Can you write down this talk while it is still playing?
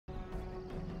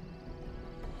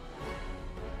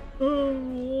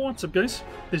What's up, guys?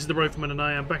 This is the Rifleman, and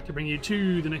I am back to bring you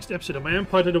to the next episode of my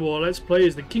Empire Total War Let's Play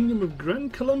as the Kingdom of Gran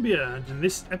Colombia. And in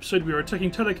this episode, we are attacking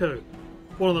Teleco,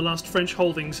 one of the last French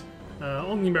holdings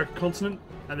on the American continent,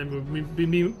 and then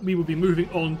we will be moving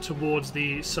on towards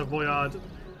the Savoyard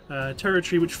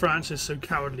territory, which France has so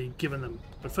cowardly given them.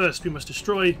 But first, we must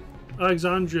destroy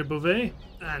Alexandre Beauvais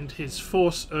and his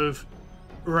force of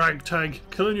ragtag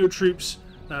colonial troops,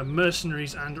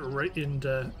 mercenaries, and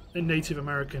Native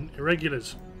American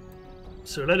irregulars.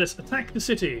 So let us attack the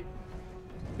city.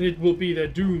 It will be their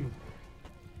doom.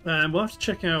 We'll have to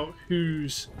check out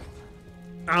whose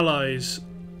allies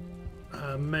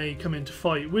may come into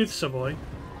fight with Savoy.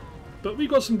 But we've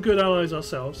got some good allies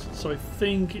ourselves, so I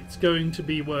think it's going to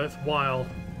be worthwhile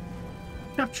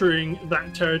capturing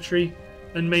that territory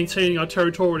and maintaining our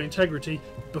territorial integrity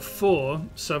before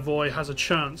Savoy has a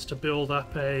chance to build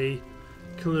up a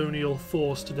colonial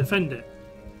force to defend it.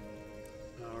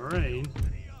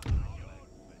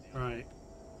 Alright.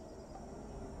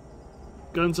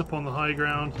 Guns up on the high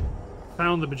ground.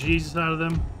 Found the bejesus out of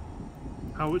them.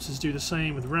 Howitzers do the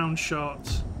same with round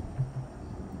shots.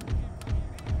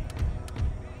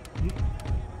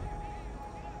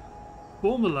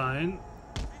 Form the line.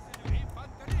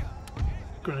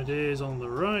 Grenadiers on the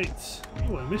right.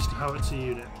 Oh, I missed a howitzer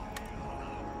unit.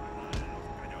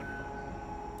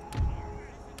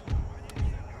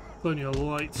 Colonial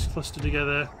lights clustered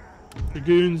together.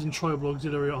 Dragoons and tribal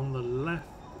auxiliary on the left.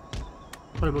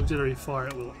 Tribal auxiliary fire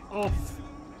at will off.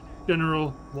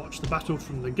 General, watch the battle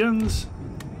from the guns.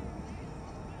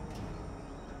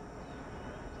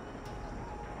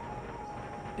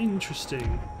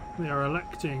 Interesting. They are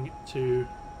electing to...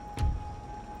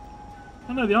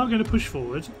 Oh no, they are going to push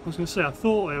forward. I was going to say, I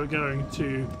thought they were going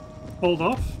to hold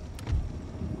off.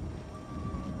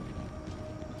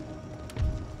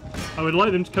 I would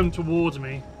like them to come towards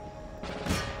me,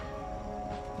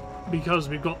 because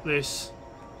we've got these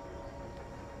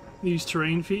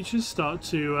terrain features start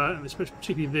to, and especially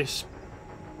particularly this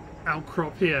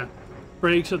outcrop here,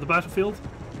 breaks up the battlefield.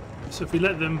 So if we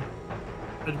let them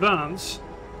advance,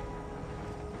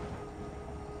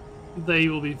 they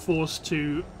will be forced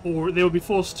to,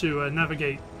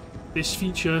 navigate this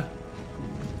feature.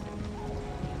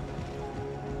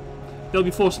 They'll be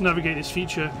forced to navigate this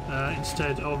feature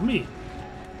instead of me.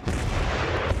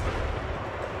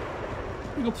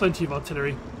 We've got plenty of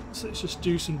artillery, so let's just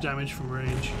do some damage from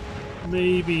range.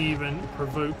 Maybe even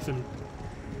provoke them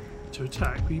to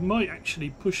attack. We might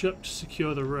actually push up to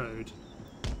secure the road.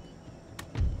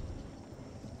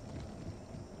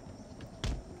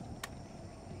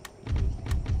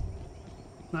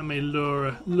 That may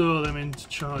lure them into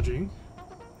charging.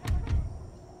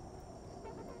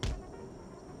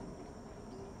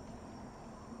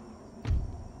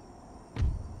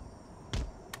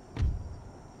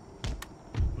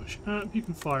 Push up. You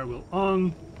can fire at will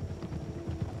on.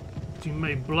 You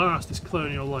may blast this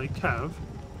colonial light cav.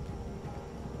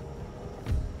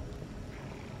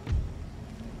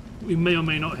 We may or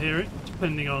may not hear it,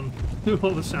 depending on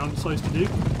what the sound decides to do.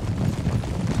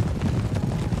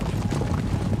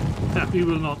 We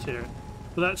will not hear it.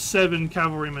 But that's 7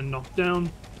 cavalrymen knocked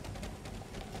down.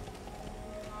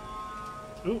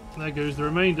 Oh, there goes the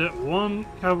remainder. 1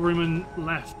 cavalryman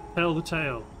left. Tell the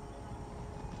tale.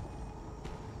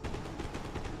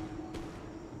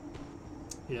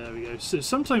 Yeah, there we go. So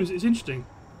sometimes it's interesting.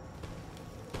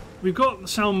 We've got the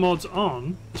sound mods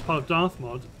on as part of Darth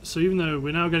mod, so even though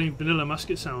we're now getting vanilla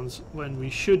musket sounds when we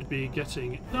should be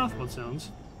getting Darth mod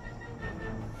sounds,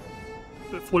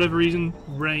 but for whatever reason,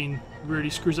 rain really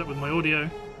screws up with my audio.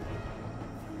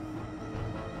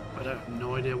 I have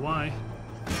no idea why.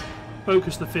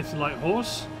 Focus the 5th light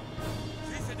horse.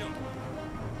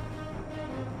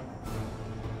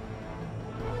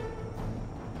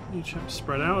 You chaps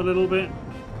spread out a little bit.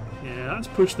 Yeah, let's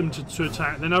push them to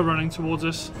attack. They're now running towards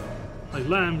us like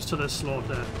lambs to their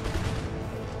slaughter.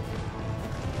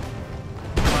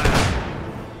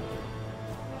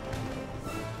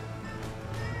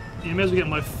 You may as well get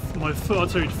my foot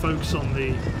artillery to focus on the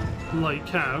light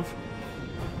cav.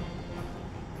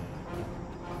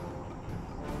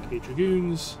 Okay,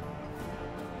 dragoons.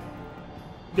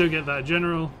 Go get that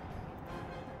general.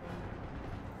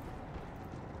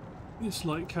 This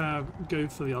light cav, go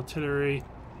for the artillery.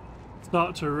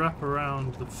 Start to wrap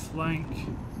around the flank.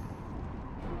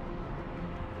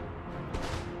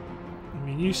 I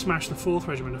mean, you smash the 4th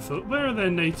Regiment of Foot. Where are their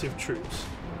native troops?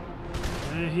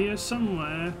 They're here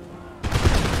somewhere.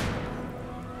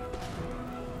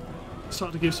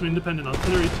 Start to give some independent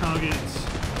artillery targets.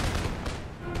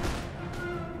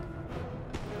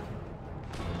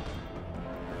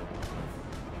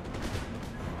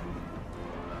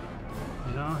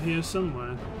 out here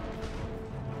somewhere.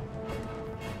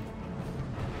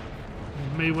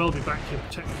 He may well be back here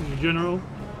protecting the general.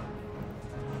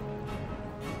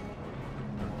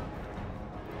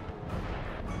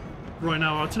 Right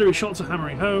now, artillery shots are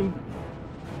hammering home.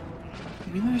 I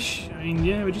mean,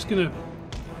 yeah, we're just gonna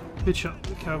pitch up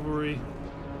the cavalry.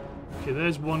 Okay,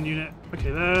 there's one unit. Okay,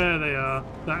 there they are.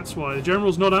 That's why the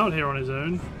general's not out here on his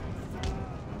own.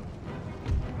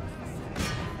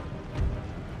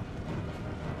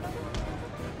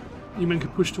 You men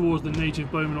could push towards the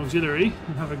native bowman auxiliary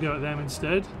and have a go at them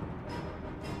instead.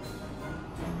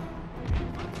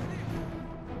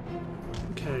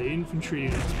 Okay, infantry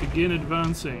units, begin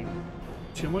advancing.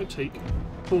 Which I might take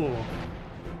 4.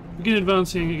 Begin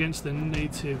advancing against the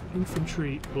native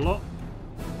infantry block.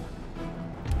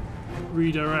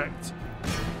 Redirect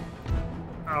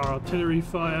our artillery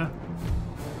fire.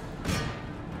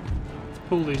 Let's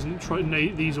pull these and try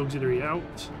these auxiliary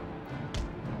out.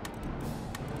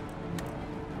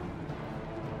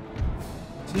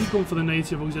 So you've gone for the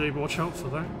native auxiliary, but watch out for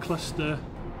that cluster.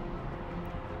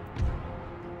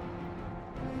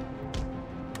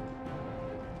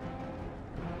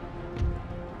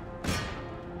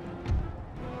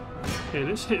 Okay,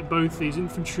 let's hit both these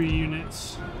infantry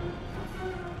units.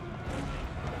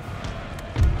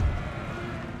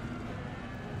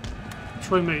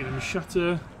 Try and make them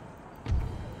shatter.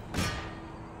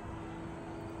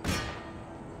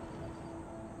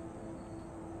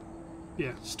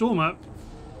 Yeah, storm up.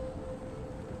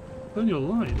 Burn your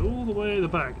line all the way at the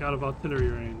back out of artillery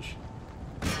range.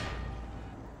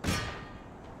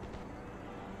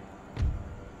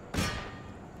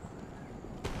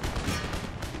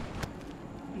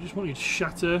 I just want you to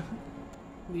shatter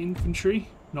the infantry,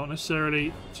 not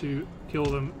necessarily to kill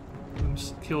them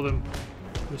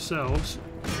yourselves.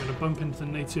 I'm going to bump into the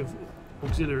native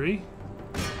auxiliary.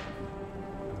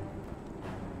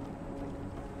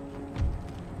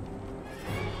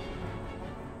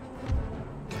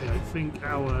 Okay, I think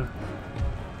our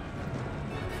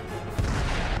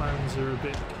plans are a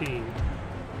bit keen.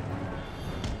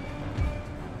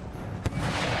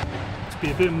 Let's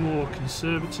be a bit more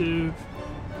conservative.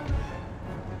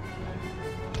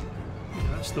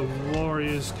 That's the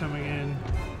warriors coming in.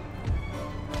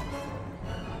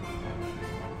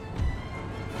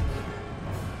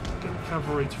 Get the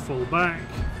cavalry to fall back.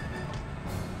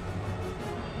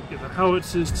 Get the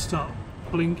howitzers to start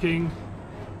blinking.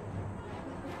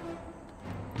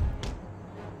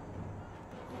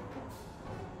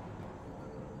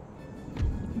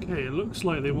 Okay, it looks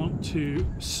like they want to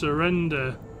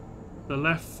surrender the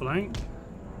left flank.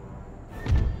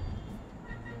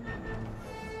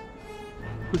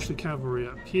 Push the cavalry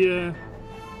up here.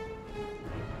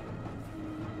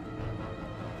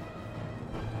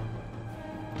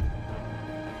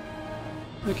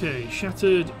 Okay,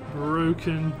 shattered,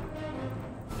 broken.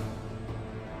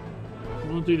 I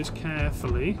want to do this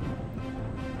carefully.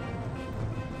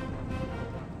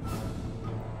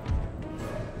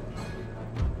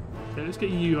 Okay, let's get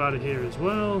you out of here as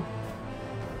well.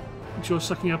 Make sure you're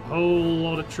sucking up a whole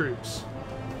lot of troops.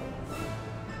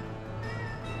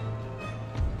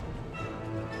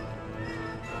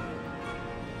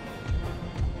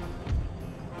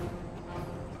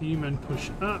 You men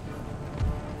push up.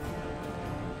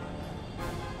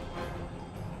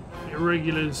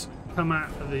 Irregulars come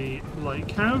at the light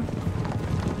cow.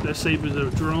 Their sabres are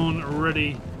drawn,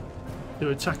 ready to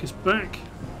attack us back.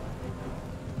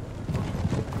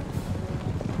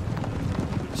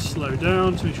 Slow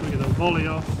down to make sure we get the volley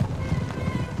off.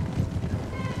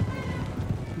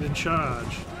 And then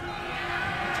charge.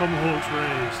 Tomahawks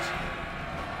raised.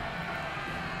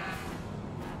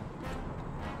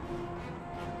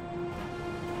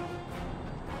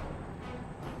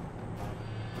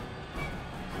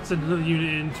 Send another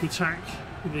unit in to attack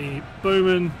the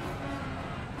bowmen.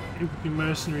 Infantry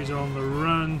mercenaries are on the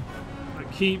run. I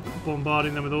keep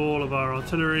bombarding them with all of our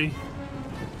artillery.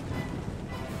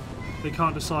 They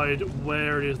can't decide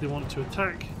where it is they want to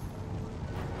attack.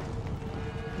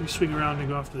 We swing around and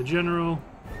go after the general.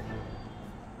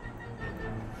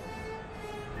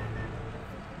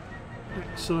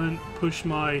 Excellent. Push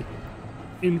my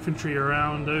infantry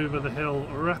around over the hill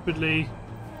rapidly.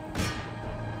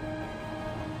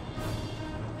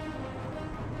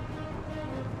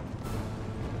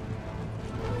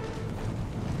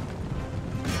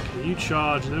 Okay, you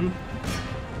charge them.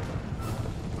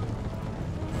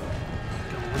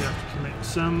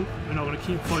 Some we're not going to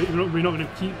keep fighting. We're not going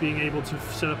to keep being able to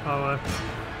set up our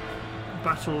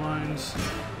battle lines.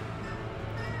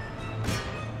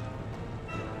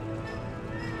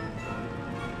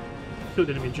 Killed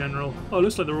enemy general. Oh, it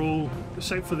looks like they're all,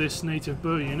 except for this native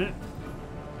bow unit.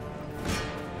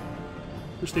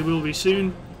 which they will be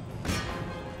soon,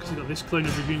 because they've got this clone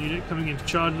of Dragoon unit coming in to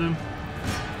charge them.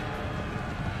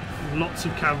 Lots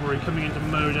of cavalry coming in to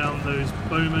mow down those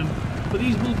bowmen, but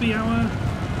these will be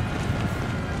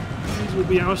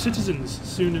our citizens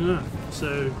soon enough.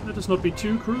 So let us not be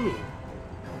too cruel.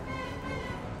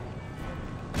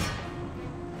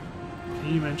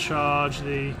 You men charge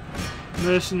the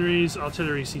mercenaries,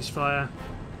 artillery ceasefire.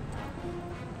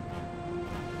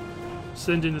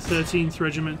 Send in the 13th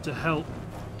Regiment to help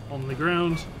on the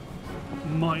ground.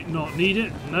 Might not need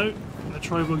it, no. The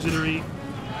tribal auxiliary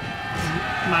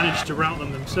managed to rout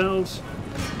them themselves.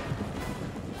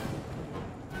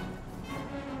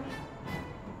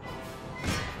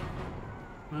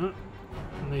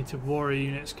 Native warrior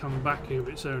units come back of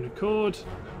its own accord.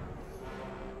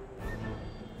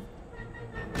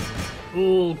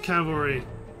 All cavalry.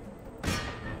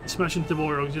 Smash into the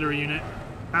warrior auxiliary unit.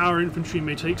 Our infantry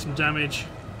may take some damage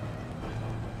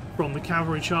from the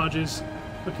cavalry charges.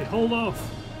 Okay, hold off.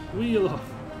 Wheel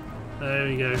off. There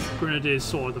we go. Grenadiers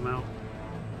sorted them out.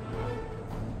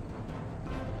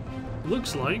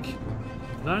 Looks like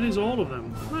that is all of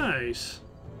them. Nice.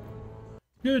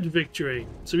 Good victory.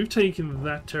 So we've taken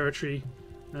that territory.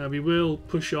 We will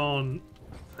push on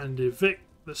and evict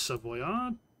the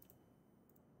Savoyard.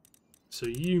 So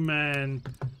you men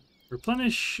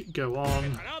replenish, go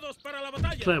on,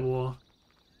 declare war.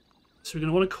 So we're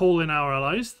going to want to call in our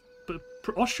allies, but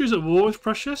Austria's at war with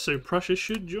Prussia, so Prussia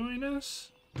should join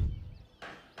us.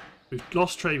 We've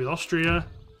lost trade with Austria.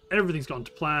 Everything's gone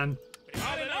to plan.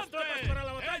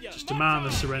 Just demand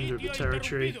the surrender of the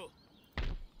territory.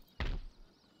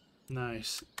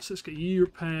 Nice. So let's get you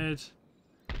repaired.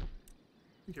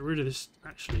 Get rid of this,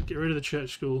 actually. Get rid of the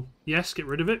church school. Yes, get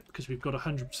rid of it, because we've got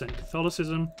 100%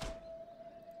 Catholicism.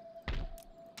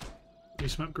 Do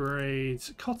some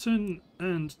upgrades. Cotton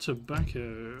and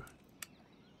tobacco.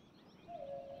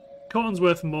 Cotton's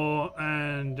worth more,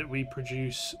 and we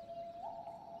produce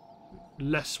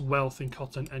less wealth in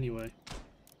cotton anyway.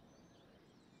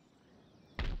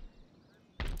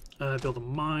 Build a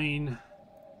mine.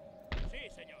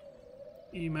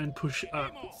 You men push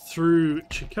up through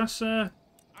Chicasa.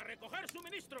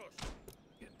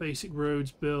 Get basic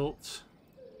roads built.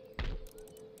 I'm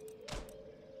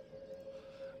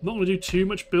not going to do too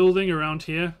much building around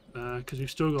here because we've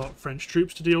still got French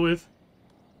troops to deal with.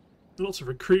 Lots of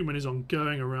recruitment is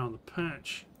ongoing around the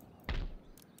patch.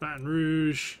 Baton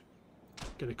Rouge.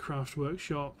 Get a craft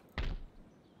workshop. I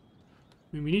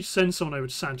mean, we need to send someone over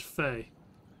to Santa Fe.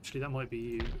 Actually, that might be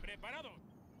you.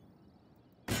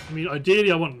 I mean,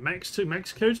 ideally I want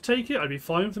Mexico to take it. I'd be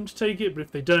fine with them to take it, but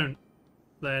if they don't,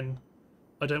 then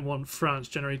I don't want France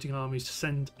generating armies to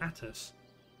send at us.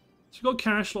 So we've got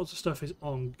cash, lots of stuff is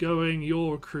ongoing.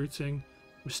 You're recruiting.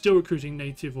 We're still recruiting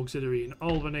native auxiliary in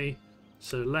Albany.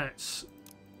 So let's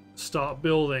start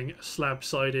building a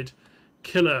slab-sided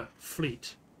killer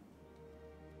fleet.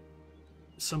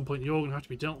 At some point you're going to have to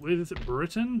be dealt with.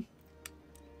 Britain.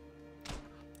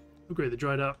 Upgrade the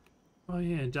dried up. Oh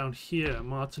yeah, and down here,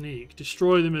 Martinique.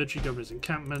 Destroy the military governor's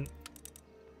encampment.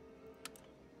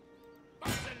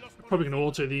 Probably going to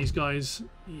auto these guys.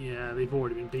 Yeah, they've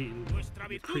already been beaten in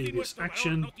the previous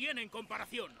action.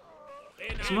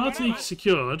 So Martinique is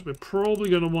secured. We're probably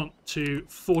going to want to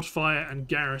fortify it and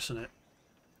garrison it.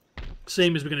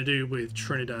 Same as we're going to do with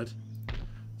Trinidad.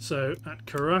 So at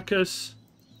Caracas,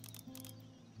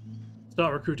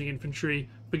 start recruiting infantry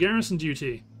for garrison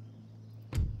duty.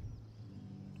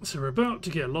 So we're about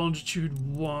to get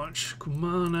longitude watch.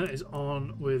 Cumana is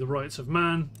on with rights of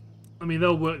man. I mean,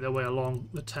 they'll work their way along.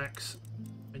 The tax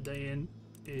midday in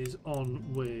is on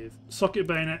with socket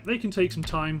bayonet. They can take some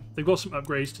time. They've got some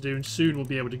upgrades to do, and soon we'll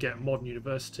be able to get modern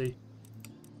university.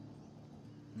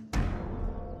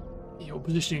 You're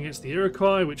positioning against the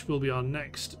Iroquois, which will be our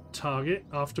next target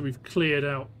after we've cleared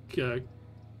out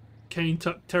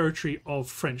Kentuck territory of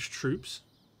French troops.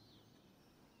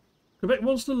 Quebec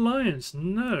wants an alliance.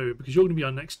 No, because you're going to be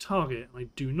our next target. I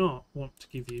do not want to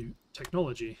give you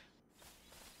technology.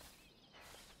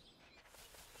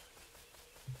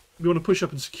 We want to push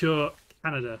up and secure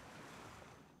Canada.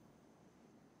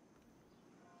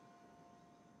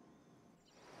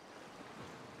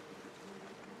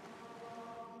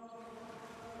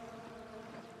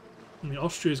 I mean,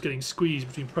 Austria is getting squeezed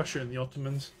between Prussia and the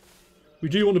Ottomans. We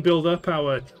do want to build up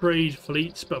our trade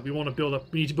fleets, but we need to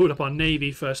build up our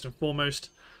navy first and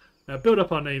foremost. Build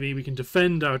up our navy, we can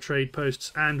defend our trade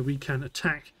posts, and we can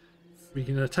attack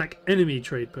enemy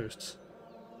trade posts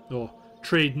or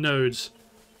trade nodes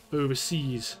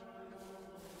overseas.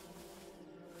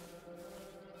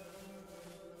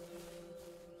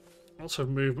 Lots of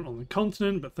movement on the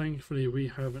continent, but thankfully we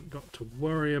haven't got to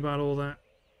worry about all that.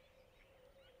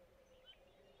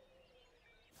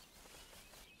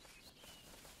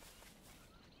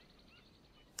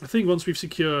 think once we've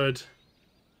secured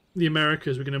the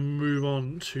Americas, we're going to move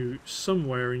on to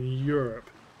somewhere in Europe.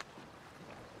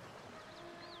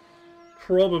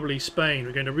 Probably Spain.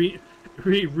 We're going to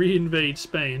re-invade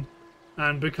Spain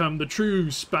and become the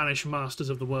true Spanish masters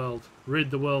of the world.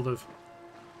 Rid the world of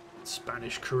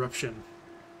Spanish corruption.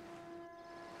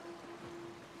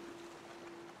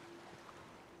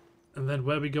 And then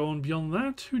where we go on beyond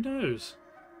that, who knows?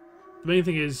 The main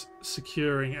thing is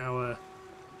securing our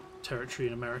territory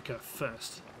in America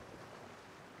first.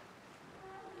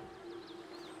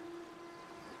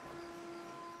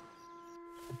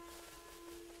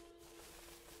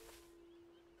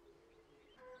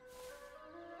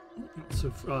 So,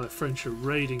 the French are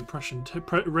raiding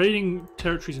raiding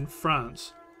territories in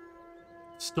France.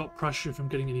 Stop Prussia from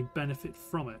getting any benefit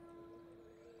from it.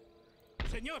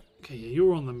 Okay, yeah,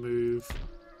 you're on the move.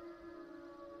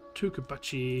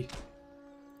 Tukabachi.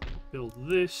 Build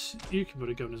this. You can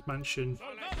build a governor's mansion.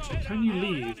 Can you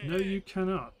leave? No, you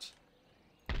cannot.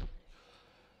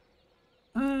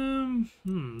 You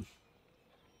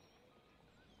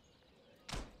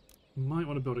might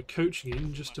want to build a coaching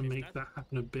inn just to make that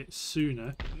happen a bit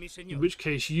sooner. In which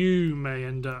case you may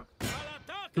end up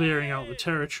clearing out the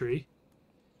territory.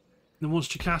 Then once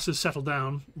Chickasa's settled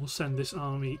down, we'll send this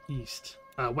army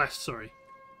west, sorry.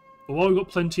 But while we've got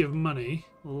plenty of money,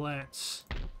 let's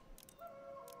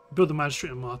build the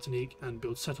magistrate in Martinique and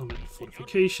build settlement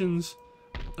fortifications.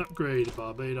 Upgrade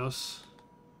Barbados.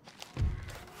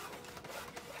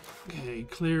 Okay,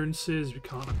 clearances, we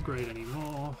can't upgrade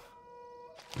anymore.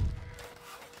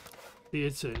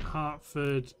 Theatre in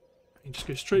Hartford. You can just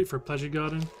go straight for a pleasure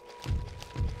garden.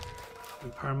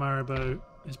 And Paramaribo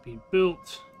has been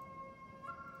built.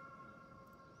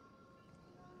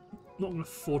 Not going to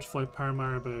fortify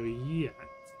Paramaribo yet.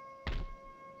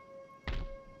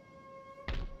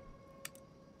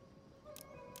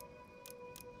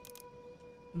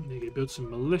 And there you go, build some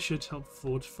militia to help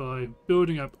fortify.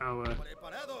 Building up our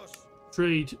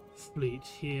trade fleet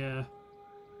here.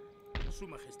 Su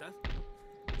Majestad.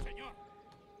 Señor.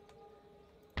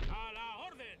 A la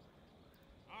orden.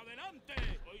 Adelante.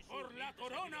 Por la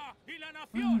corona y la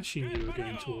nación. I actually knew we were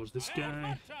going towards this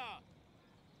guy.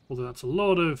 Although that's a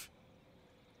lot of...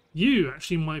 You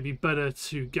actually might be better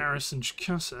to garrison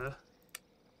Chicasa.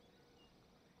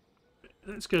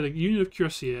 Let's get a unit of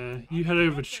cuirassier. You head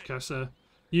over to Chicasa.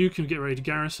 You can get ready to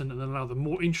garrison and then allow the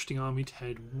more interesting army to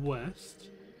head west.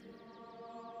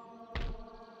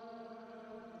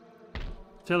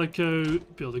 Teleco,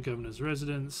 build a governor's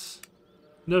residence.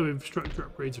 No infrastructure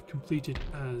upgrades are completed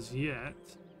as yet.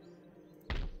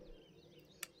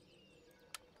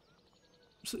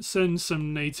 So send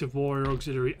some native warrior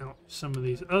auxiliary out to some of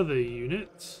these other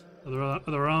units,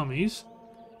 other armies,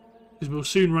 because we'll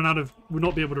soon run out of. We'll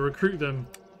not be able to recruit them.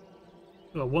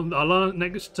 Well, our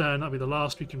next turn, that'll be the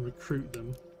last we can recruit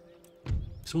them.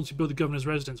 So once we build the governor's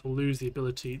residence, we'll lose the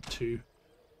ability to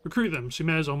recruit them. So you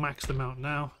may as well max them out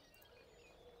now.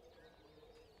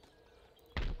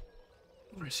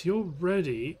 Right, so you're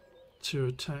ready to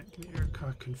attack the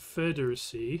Iroquois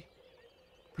Confederacy.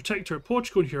 Protectorate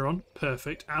Portugal and Huron,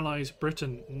 perfect. Allies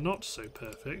Britain, not so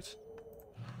perfect.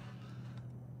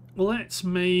 Let's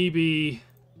maybe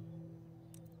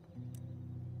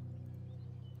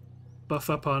buff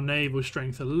up our naval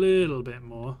strength a little bit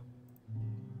more.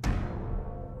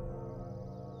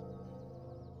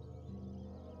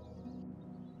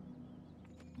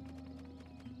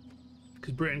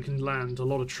 Because Britain can land a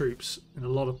lot of troops in a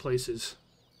lot of places.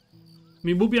 I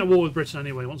mean, we'll be at war with Britain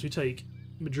anyway. Once we take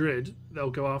Madrid, they'll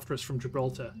go after us from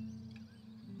Gibraltar.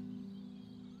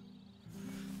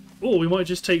 Or we might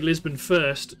just take Lisbon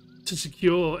first to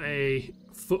secure a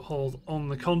foothold on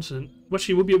the continent. Well,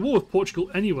 actually, we'll be at war with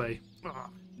Portugal anyway.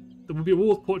 There will be a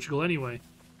war with Portugal anyway.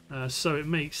 So it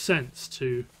makes sense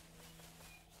to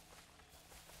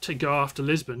go after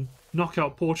Lisbon, knock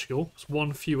out Portugal. It's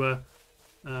one fewer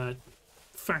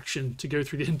faction to go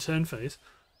through the intern phase.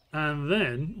 And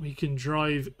then we can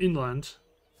drive inland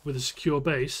with a secure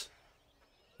base,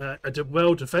 a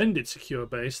well-defended secure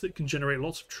base that can generate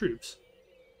lots of troops.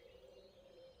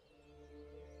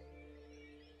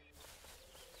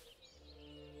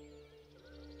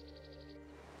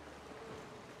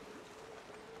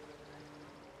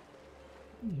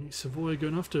 Savoy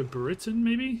going after Britain,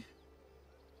 maybe?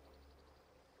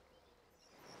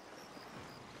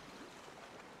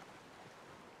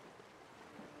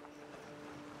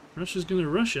 Russia's going to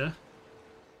Russia.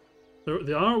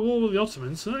 They are at war with the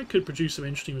Ottomans, so that could produce some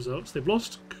interesting results. They've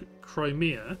lost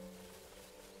Crimea,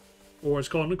 or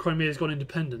Crimea's gone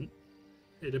independent.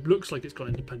 It looks like it's gone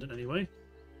independent anyway.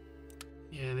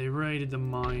 Yeah, they raided the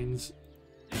mines.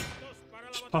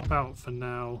 Just pop out for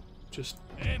now. Just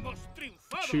Hemos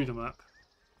triunfado. chew them up.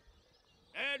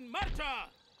 En marcha.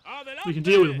 Adelante. We can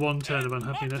deal with one turn of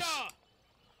unhappiness.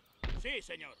 Marcha. Sí,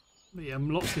 señor. But yeah,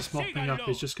 lots of this mopping up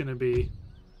is just going to be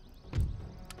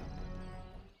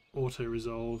auto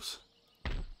resolves.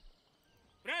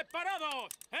 Preparados.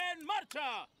 En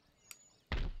marcha.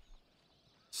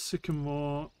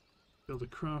 Sycamore, build a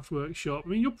craft workshop. I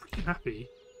mean, you're pretty happy.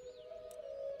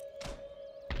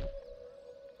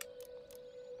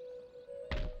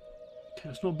 Okay,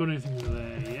 let's not build anything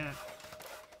there yet.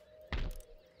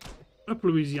 Up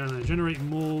Louisiana, generate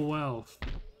more wealth.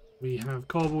 We have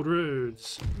cobbled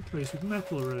roads, replaced with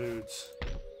metal roads.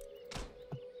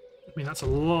 I mean, that's a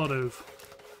lot of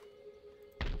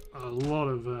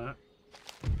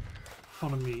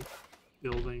economy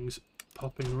buildings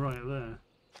popping right there.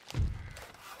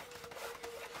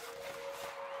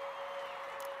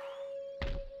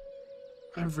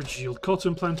 Average yield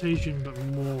cotton plantation, but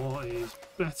more is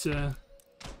better.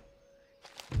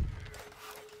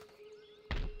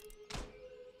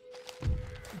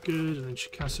 Good, and then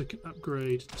Chicasa can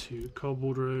upgrade to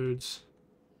cobbled roads.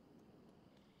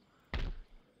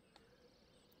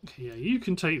 Okay, yeah, you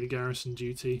can take the garrison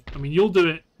duty. I mean, you'll do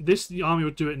it. The army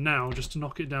will do it now just to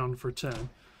knock it down for a turn,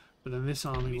 but then this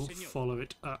army will follow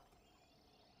it up.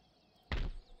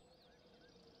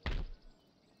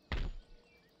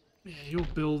 Yeah, you're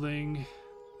building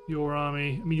your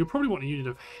army. I mean, you'll probably want a unit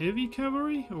of heavy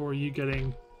cavalry, or are you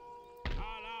getting...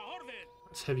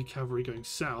 That's heavy cavalry going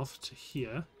south to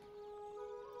here.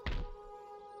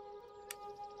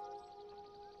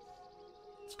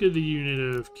 Let's get the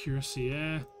unit of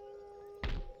cuirassier.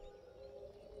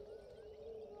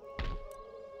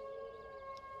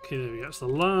 Okay, there we go. That's the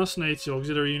last native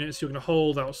auxiliary units you're going to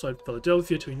hold outside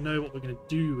Philadelphia till we know what we're going to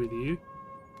do with you.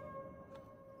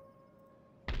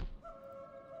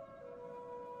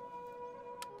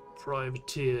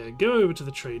 Privateer, go over to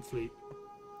the trade fleet.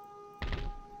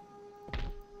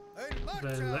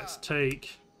 Then let's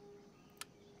take...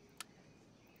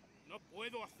 No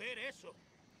puedo hacer eso.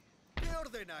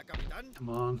 Come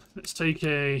on, let's take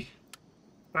a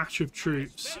batch of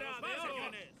troops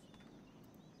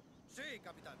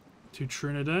to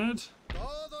Trinidad.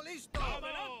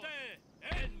 Adelante.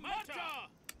 En marcha.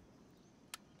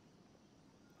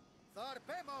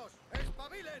 Zarpemos,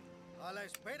 espabilen, a la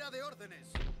espera de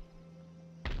órdenes.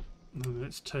 And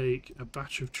let's take a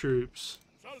batch of troops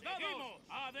Soldados.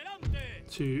 Adelante.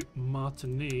 to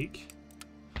Martinique.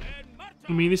 En marcha.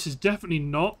 I mean, this is definitely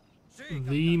not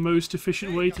the most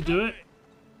efficient way to do it,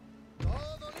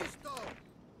 Todo listo.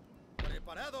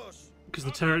 Preparados. because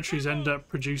the territories end up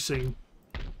producing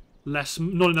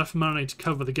not enough money to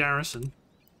cover the garrison,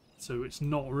 so it's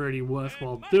not really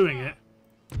worthwhile doing it.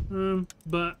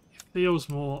 But it feels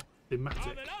more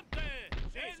thematic. Adelante.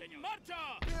 En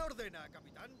marcha. ¿Qué ordena,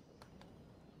 capitán?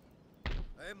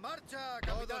 En marcha,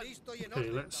 capitán. Todo listo y en Okay,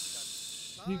 orden,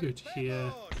 let's... You go to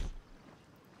here. Zarpemos.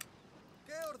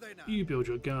 ¿Qué ordena? You build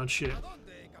your guard ship. ¿A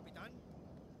dónde, capitán?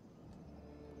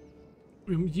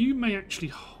 You may actually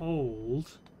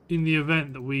hold in the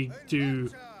event that we En do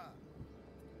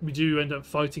marcha. end up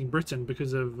fighting Britain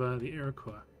because of the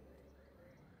Iroquois.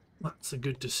 That's a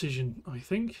good decision, I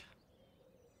think.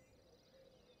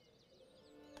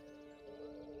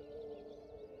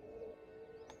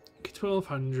 Okay,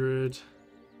 1200.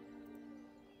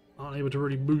 Aren't able to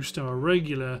really boost our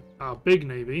big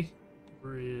navy,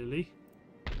 really.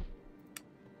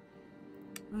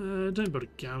 Don't build a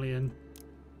galleon.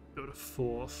 Build a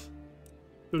fourth.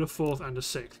 Build a fourth and a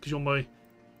sixth, because you're my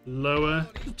lower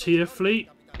tier fleet.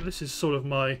 This is sort of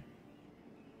my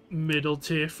middle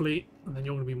tier fleet, and then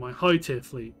you're going to be my high tier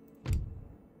fleet.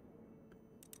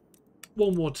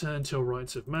 One more turn till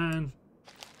Rights of Man.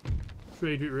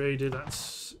 Trade route raided,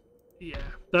 that's... yeah,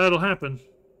 that'll happen.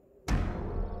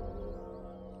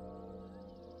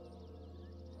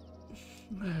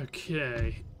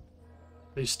 Okay.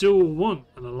 They still want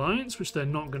an alliance, which they're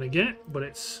not going to get, but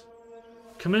it's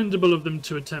commendable of them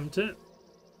to attempt it.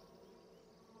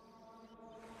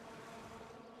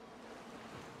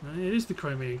 It is the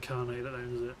Crimean Khanate that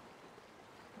owns it.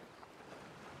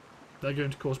 They're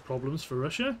going to cause problems for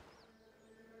Russia,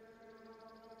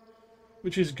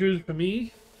 which is good for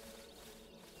me.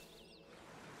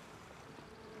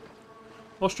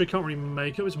 Austria can't really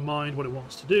make up its mind what it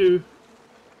wants to do.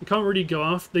 They can't really go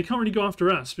after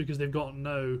us because they've got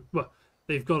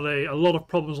they've got a lot of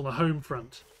problems on the home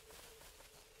front.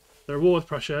 They're at war with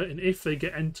Prussia, and if they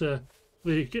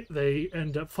they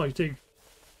end up fighting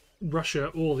Russia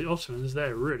or the Ottomans,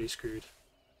 they're really screwed.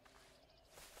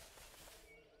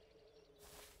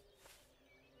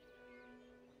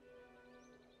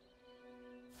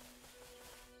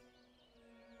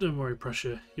 Don't worry,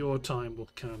 Prussia. Your time will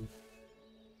come.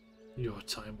 Your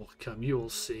time will come.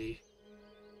 You'll see.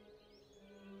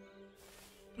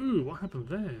 Ooh, what happened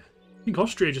there? I think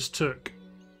Austria just took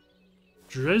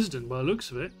Dresden by the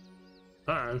looks of it.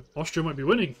 Uh-oh. Austria might be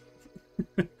winning.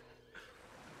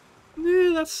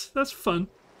 Yeah, that's fun.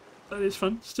 That is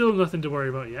fun. Still nothing to worry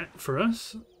about yet for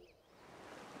us.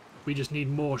 We just need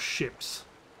more ships.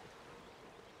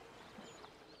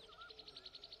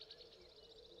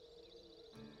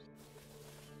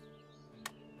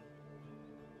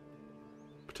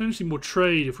 Potentially more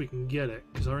trade if we can get it,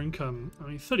 because our income, I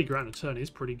mean, 30 grand a turn is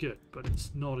pretty good, but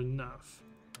it's not enough.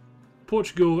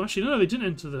 Portugal, actually, no, they didn't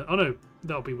enter the... Oh no,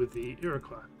 that'll be with the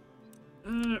Iroquois.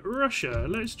 Russia,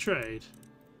 let's trade.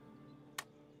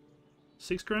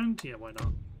 6 grand? Yeah, why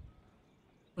not?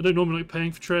 I don't normally like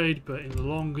paying for trade, but in the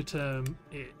longer term,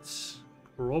 it's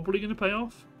probably going to pay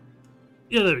off.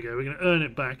 Yeah, there we go. We're going to earn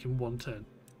it back in one turn.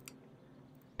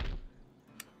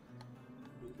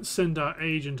 Send our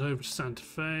agent over to Santa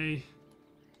Fe.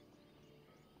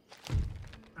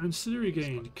 Ancillary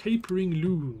gain. Capering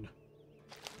Loon.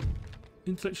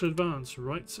 Intellectual advance.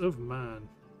 Rights of man.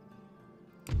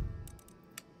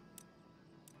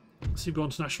 So you've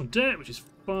gone to national debt, which is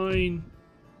fine.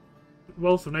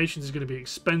 Wealth of Nations is going to be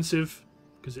expensive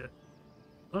because it.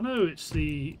 Oh no, it's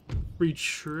the free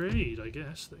trade, I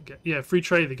guess. Yeah, free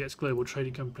trade that gets Global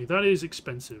Trading Company. That is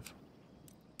expensive.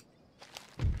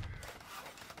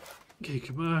 Okay,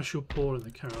 commercial port in the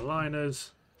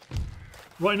Carolinas.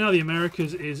 Right now, the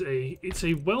Americas is it's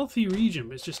a wealthy region,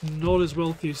 but it's just not as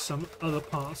wealthy as some other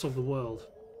parts of the world.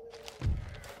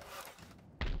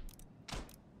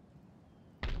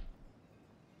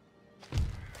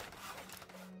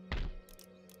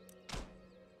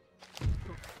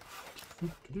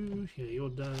 Yeah, you're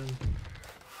done.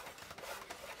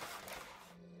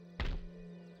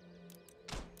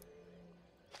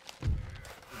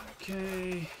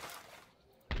 Okay.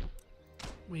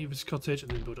 Weaver's Cottage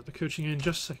and then build up the coaching in.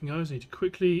 Just a second, guys. I need to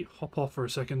quickly hop off for a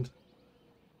second.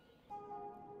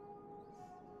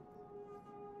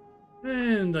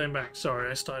 And I'm back. Sorry,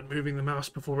 I started moving the mouse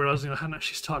before realising I hadn't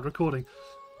actually started recording.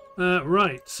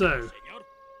 Right, so...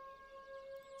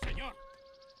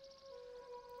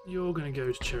 You're going to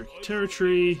go to Cherokee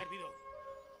Territory.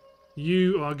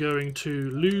 You are going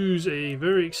to lose a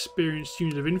very experienced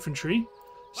unit of infantry,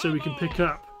 so we can pick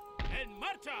up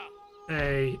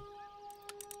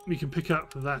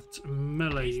that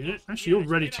melee unit. Actually, you're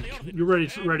ready to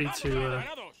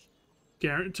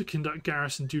conduct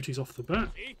garrison duties off the bat.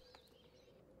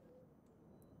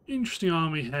 Interesting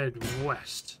army head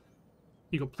west.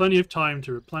 You've got plenty of time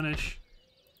to replenish.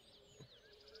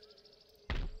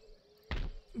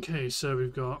 Okay, so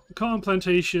we've got cotton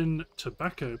plantation,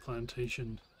 tobacco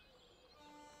plantation.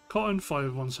 Cotton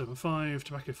 5175,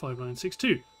 tobacco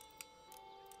 5962.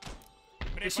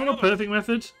 It's not a perfect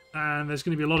method, and there's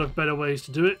going to be a lot of better ways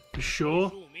to do it, for sure,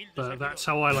 but that's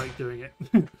how I like doing it.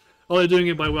 I like doing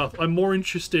it by wealth. I'm more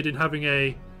interested in having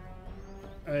a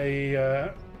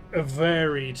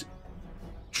varied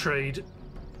trade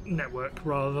network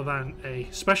rather than a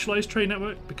specialized trade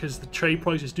network, because the trade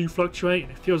prices do fluctuate,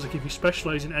 and it feels like if you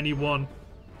specialize in any one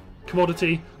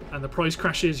commodity and the price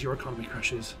crashes, your economy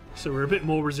crashes. So we're a bit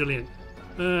more resilient.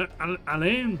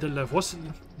 Alain de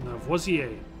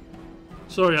Lavoisier.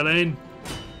 Sorry, Alain.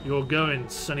 You're going,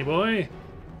 sonny boy.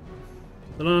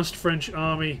 The last French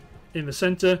army in the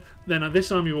centre. Then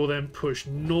this army will then push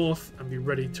north and be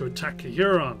ready to attack the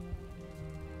Huron.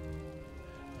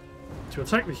 To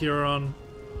attack the Huron,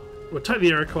 we'll attack the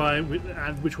Iroquois,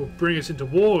 which will bring us into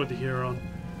war with the Huron.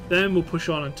 Then we'll push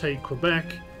on and take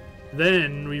Quebec.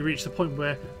 Then we reach the point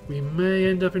where we may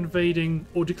end up invading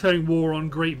or declaring war on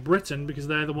Great Britain, because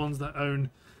they're the ones that own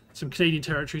some Canadian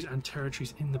territories and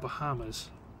territories in the Bahamas.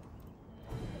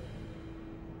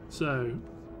 So,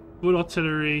 wood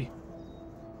artillery,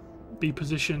 be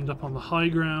positioned up on the high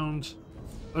ground,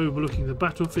 overlooking the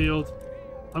battlefield.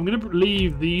 I'm going to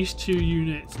leave these three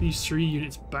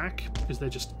units back, because they're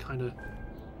just kind of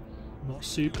not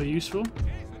super useful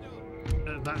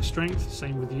at that strength.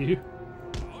 Same with you.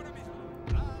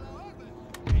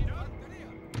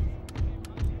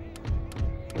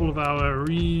 All of our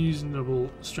reasonable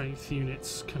strength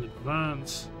units can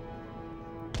advance.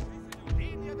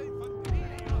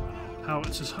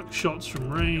 Howitzers huck shots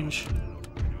from range.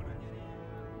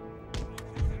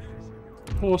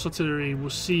 Horse artillery, we'll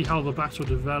see how the battle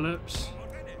develops.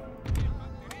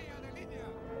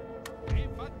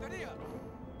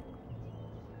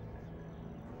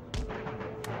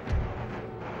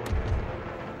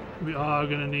 We are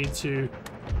going to need to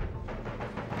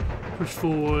push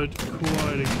forward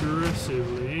quite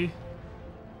aggressively.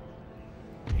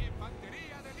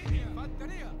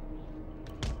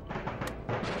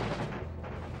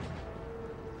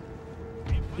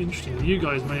 Interesting. You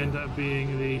guys may end up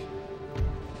being the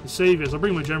saviors. I'll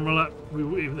bring my general up.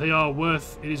 If they are it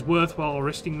is worthwhile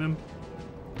risking them.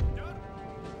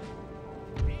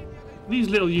 These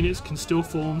little units can still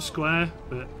form square,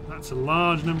 but that's a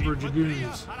large number of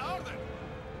dragoons.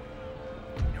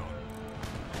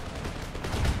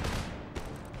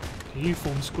 Okay, you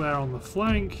form square on the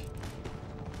flank.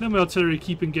 Then my artillery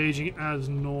keep engaging as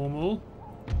normal.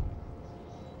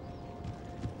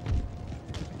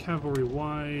 Cavalry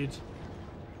wide.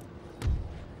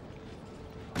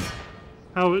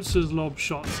 Howitzers lob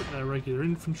shots at their regular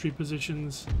infantry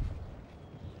positions.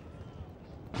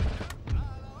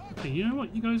 Okay, you know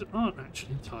what? You guys aren't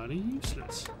actually entirely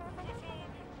useless.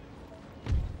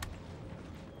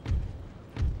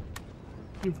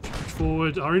 Infantry push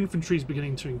forward. Our infantry is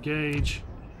beginning to engage.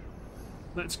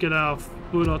 Let's get our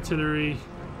foot artillery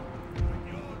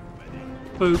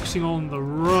focusing on the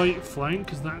right flank,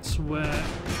 because that's where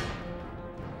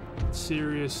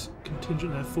serious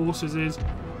contingent of their forces is.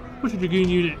 Push a dragoon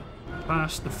unit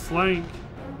past the flank.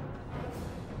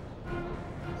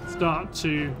 Start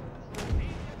to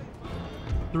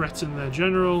threaten their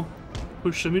general.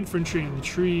 Push some infantry in the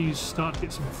trees. Start to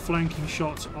get some flanking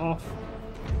shots off.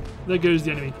 There goes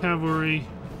the enemy cavalry.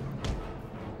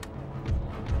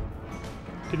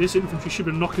 Okay, this infantry should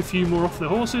knock a few more off their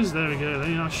horses. There we go,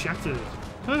 they are shattered.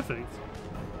 Perfect.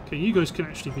 Okay, you guys can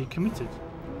actually be committed.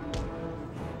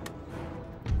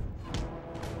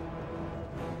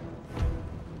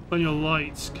 When your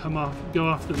lights come up, go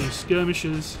after these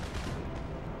skirmishers.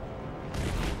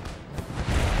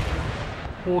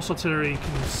 Horse artillery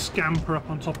can scamper up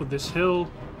on top of this hill.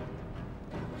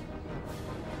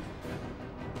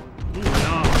 Here we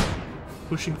are,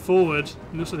 pushing forward.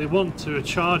 It looks like they want to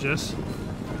charge us.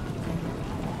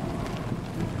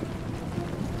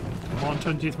 Come on,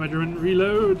 20th Regiment,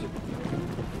 reload.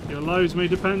 Your lives may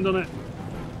depend on it.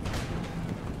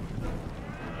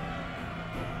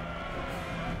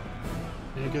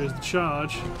 There goes the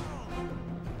charge.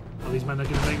 Well, these men are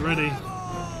going to make ready.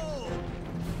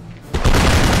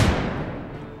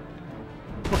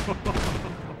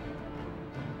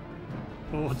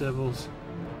 Poor devils.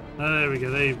 Oh, there we go,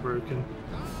 they've broken.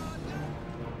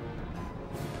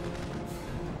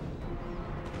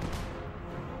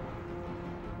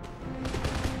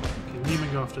 Okay,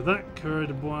 Neiman go after that Coureur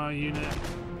de Bois unit.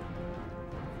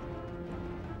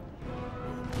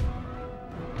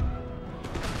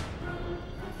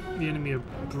 The enemy are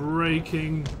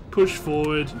breaking. Push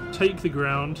forward, take the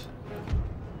ground.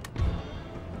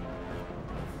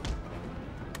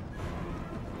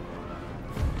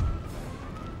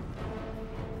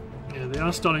 Yeah, they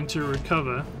are starting to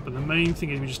recover, but the main thing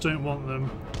is we just don't want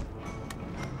them.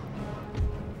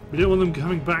 We don't want them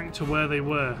coming back to where they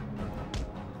were.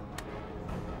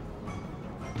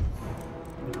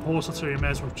 The horse artillery may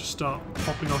as well just start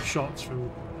popping off shots from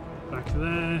back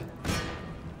there.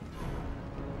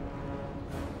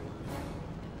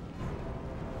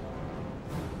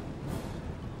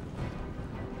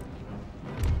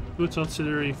 Foot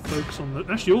artillery focus on the...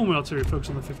 Actually, all my artillery focus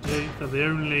on the 58th. They're the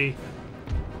only...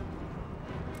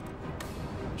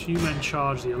 Two men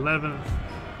charge the 11th.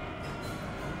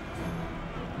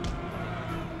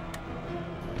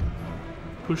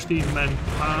 Push these men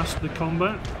past the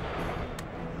combat.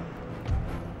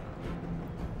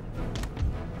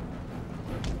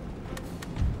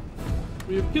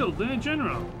 We have killed their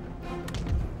general.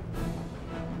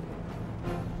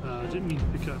 Didn't mean to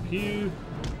pick up you.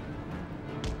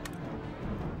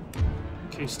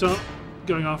 Okay, start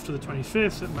going after the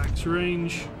 25th at max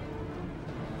range.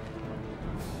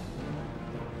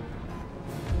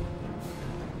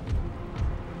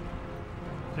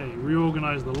 Okay,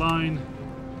 reorganize the line.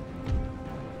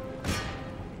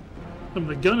 Some of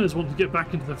the gunners want to get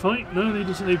back into the fight. No,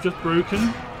 they've just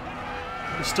broken.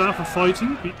 The staff are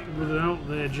fighting without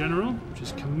their general, which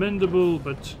is commendable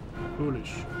but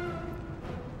foolish.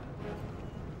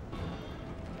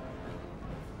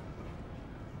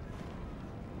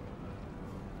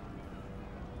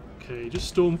 Okay, just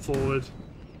storm forward.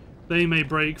 They may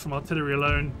break from artillery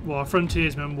alone, while our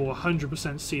frontiersmen will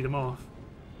 100% see them off.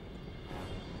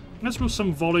 Let's roll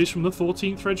some volleys from the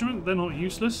 14th Regiment. They're not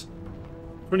useless.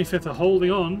 25th are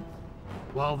holding on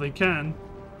while they can.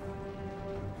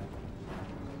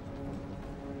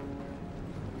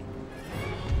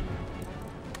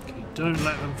 Okay, don't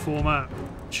let them form up.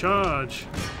 Charge!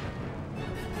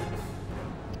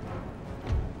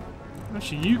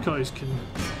 Actually, you guys can...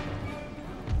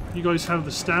 You guys have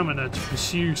the stamina to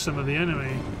pursue some of the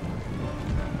enemy.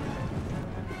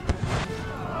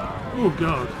 Oh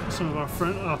god, some of our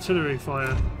front artillery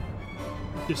fire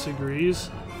disagrees.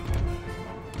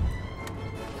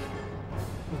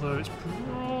 Although it's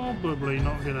probably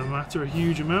not going to matter a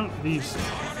huge amount. These,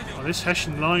 oh, this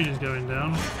Hessian line is going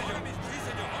down.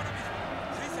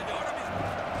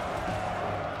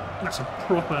 That's a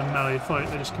proper melee fight.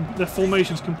 Their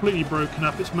formation's completely broken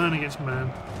up. It's man against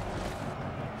man.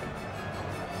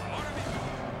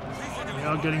 They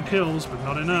are getting kills, but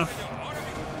not enough.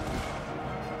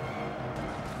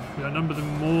 We outnumber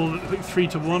them more, I think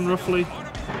 3-1 roughly.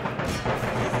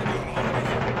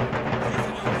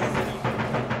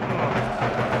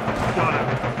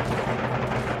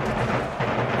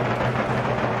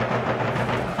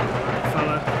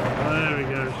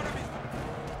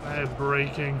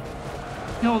 Breaking.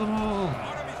 Kill them all!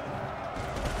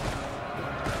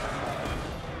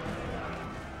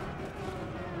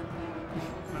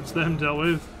 That's them dealt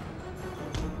with.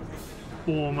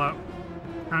 Form up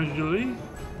casually.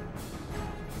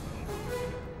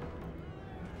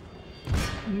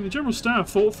 The General Staff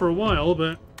fought for a while,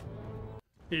 but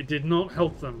it did not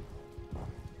help them.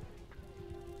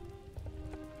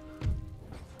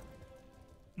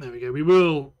 There we go. We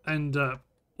will end up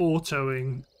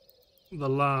autoing the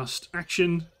last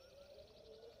action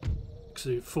because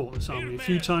we've fought this army a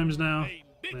few times now.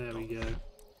 There we go.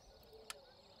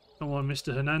 Come on,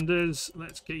 Mr. Hernandez,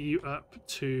 let's get you up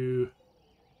to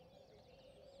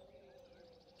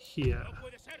here.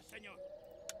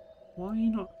 Why are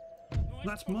you not?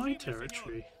 That's my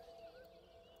territory.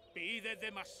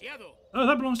 Oh,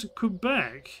 that belongs to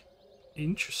Quebec.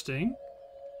 Interesting.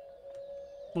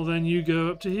 Well, then you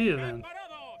go up to here then.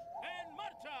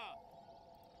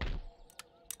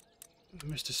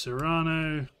 Mr.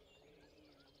 Serrano,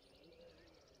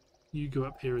 you go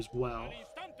up here as well.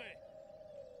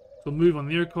 We'll move on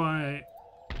the Iroquois.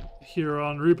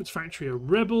 Huron, Rupert's Factory are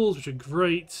rebels, which are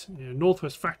great. You know,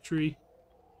 Northwest Factory.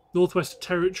 Northwest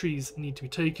territories need to be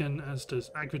taken, as does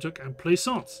Aqueduct and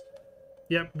Plaisance.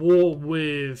 Yep, war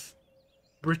with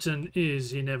Britain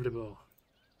is inevitable.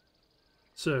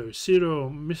 So, Ciro,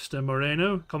 Mr.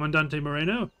 Moreno, Comandante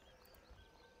Moreno.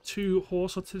 2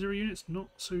 horse artillery units, not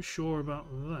so sure about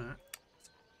that.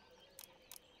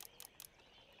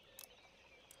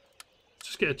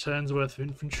 Just get a turn's worth of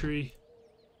infantry.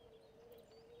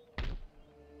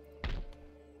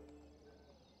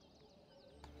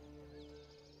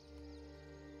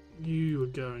 You are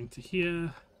going to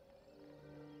here.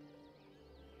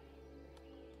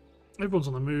 Everyone's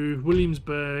on the move.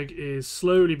 Williamsburg is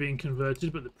slowly being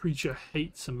converted, but the preacher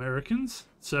hates Americans,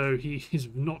 so he is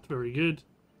not very good.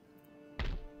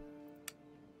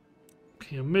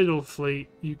 Your middle fleet,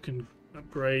 you can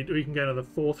upgrade, or you can get another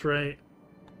 4th rate.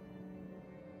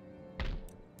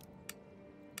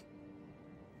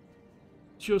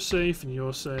 You're safe and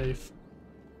you're safe.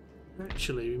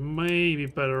 Actually, we may be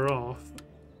better off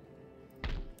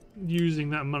using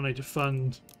that money to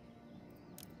fund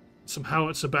some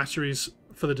howitzer batteries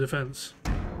for the defense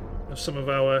of some of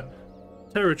our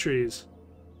territories.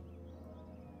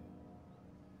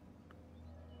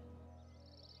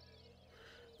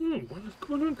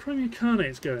 Wonder where Crimea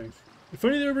Khanate's going. If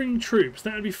only they were bringing troops,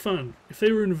 that would be fun. If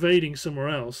they were invading somewhere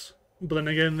else. But then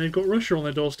again, they've got Russia on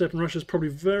their doorstep, and Russia's probably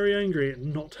very angry at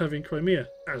not having Crimea,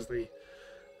 as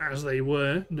they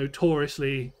were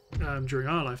notoriously during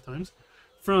our lifetimes.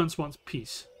 France wants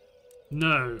peace.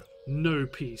 No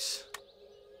peace.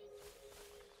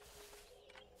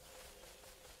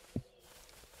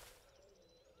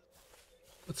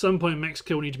 At some point,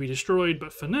 Mexico will need to be destroyed,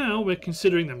 but for now, we're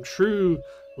considering them true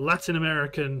Latin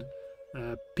American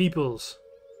peoples.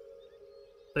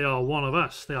 They are one of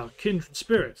us. They are kindred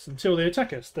spirits. Until they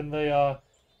attack us, then they are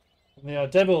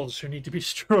devils who need to be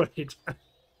destroyed,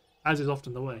 as is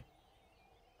often the way.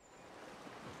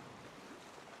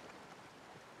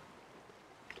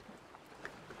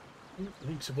 I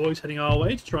think Savoy's heading our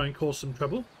way to try and cause some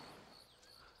trouble.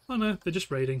 Oh no, they're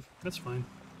just raiding. That's fine.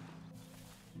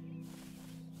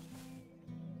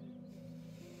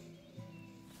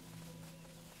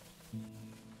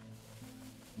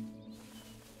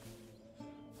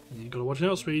 You gotta watch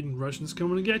out, Sweden. Russians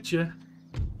coming to get you.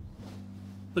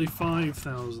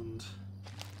 35,000.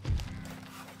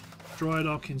 Dry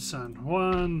dock in San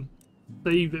Juan.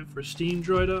 Save it for a steam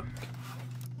dry dock.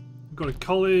 We've got a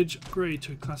college. Upgrade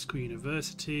to a classical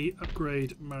university.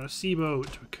 Upgrade Maracaibo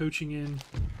to a coaching inn.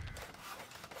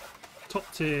 Top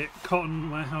tier cotton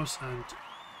warehouse and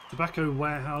tobacco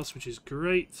warehouse, which is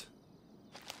great.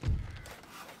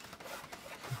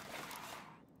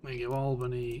 There you go,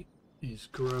 Albany is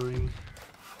growing.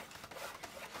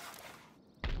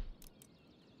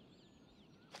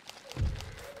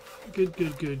 Good,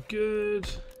 good, good, good.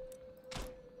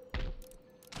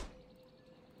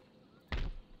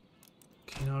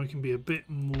 Okay, now we can be a bit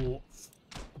more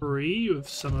free with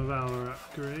some of our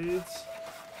upgrades.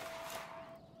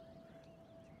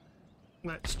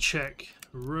 Let's check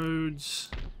roads.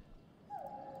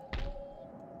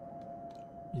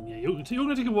 And yeah, you're going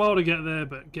to take a while to get there,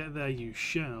 but get there you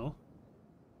shall.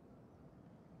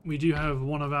 We do have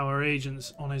one of our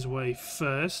agents on his way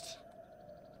first.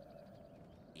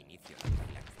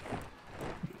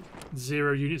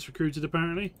 0 units recruited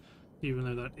apparently, even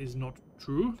though that is not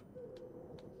true.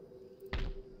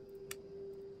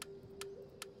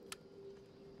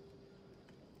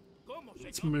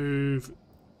 Let's move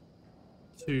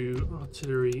to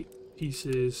artillery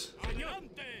pieces.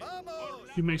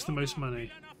 Who makes the most money?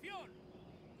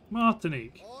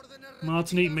 Martinique.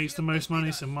 Martinique makes the most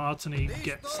money, so Martinique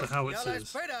gets the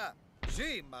howitzers.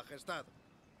 Sí, Majestad.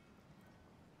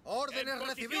 Órdenes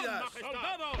recibidas.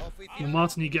 Well,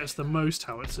 Martinique gets the most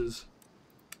howitzers.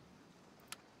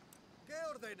 ¿Qué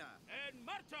ordena? En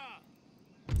marcha.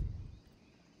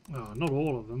 Oh, not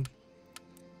all of them.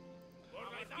 Por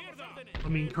la izquierda. I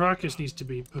mean, Caracas needs to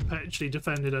be perpetually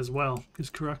defended as well, because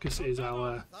Caracas is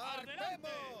our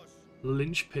Zarpemos.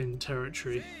 linchpin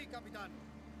territory. Sí, capitán.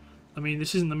 I mean,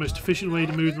 this isn't the most efficient way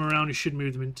to move them around. You should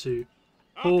move them into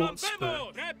ports,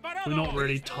 but we're not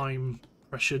really time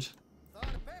pressured.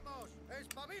 Zarpemos.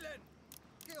 Espabilen.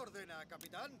 ¿Qué ordena,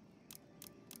 capitán?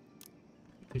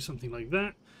 Do something like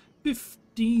that.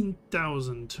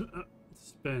 15,000 to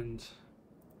spend.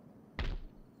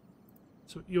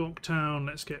 So at Yorktown,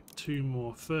 let's get 2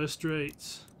 more first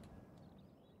rates.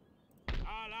 A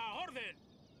la orden.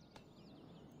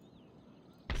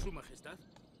 Su Majestad.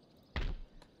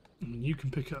 And you can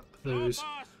pick up those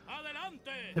Tropas,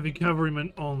 adelante. heavy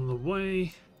cavalrymen on the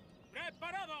way.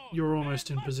 Preparado. You're almost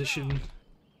in marcha. position.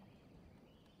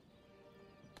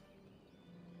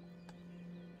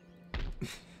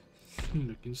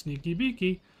 Looking sneaky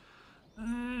beaky.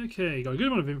 Okay, got a good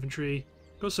amount of infantry.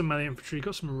 Got some melee infantry,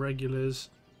 got some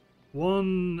regulars.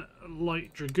 1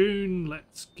 light dragoon.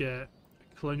 Let's get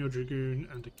a colonial dragoon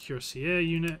and a cuirassier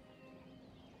unit.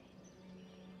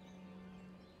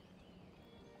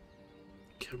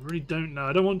 Okay, I really don't know.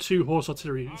 I don't want 2 horse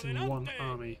artillery units in one Adelante.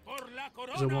 army. Por la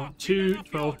Because I corona want y 2 la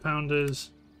nación. 12-pounders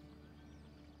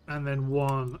and then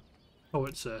 1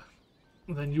 howitzer.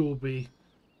 And then you'll be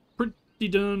pretty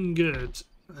darn good.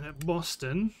 And at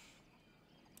Boston,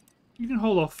 you can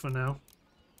hold off for now.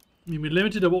 I mean, we're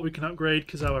limited at what we can upgrade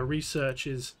because our research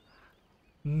is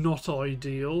not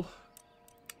ideal.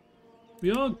 We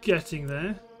are getting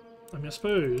there. I mean, I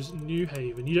suppose New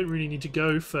Haven, you don't really need to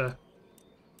go for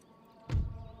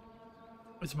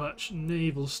as much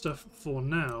naval stuff for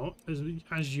now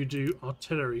as you do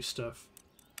artillery stuff.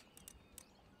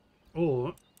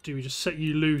 Or do we just set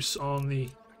you loose on the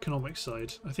economic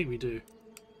side? I think we do.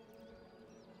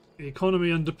 The economy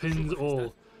underpins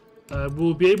all.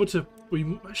 We'll be able to.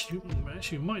 We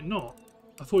actually might not.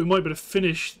 I thought we might be able to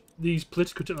finish these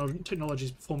political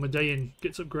technologies before Medean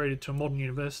gets upgraded to a modern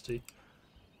university.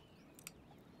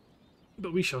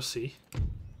 But we shall see. I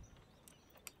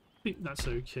think that's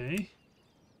okay.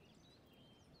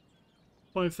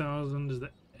 5,000. Is there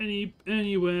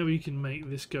anywhere we can make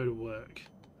this go to work?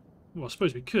 Well, I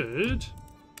suppose we could.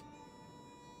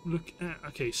 Look at...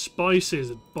 Okay,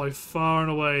 spices are by far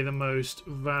and away the most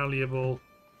valuable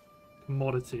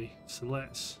commodity. So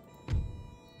let's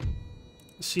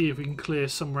see if we can clear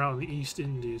somewhere out in the East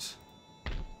Indies.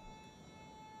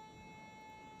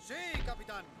 Sí,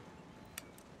 capitán.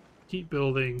 Keep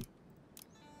building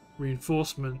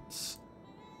reinforcements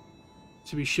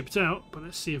to be shipped out, but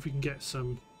let's see if we can get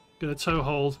some... Get a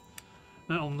toehold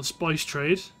on the spice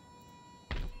trade.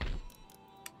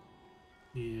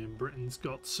 Yeah, Britain's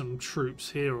got some troops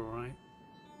here, alright.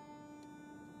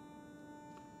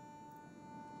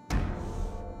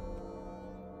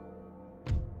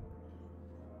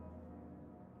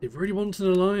 They've really wanted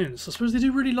an alliance. I suppose they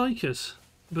do really like us,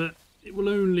 but it will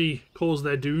only cause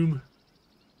their doom.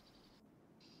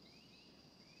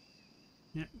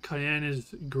 Yeah, Cayenne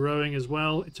is growing as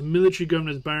well. It's a military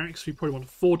governor's barracks. We probably want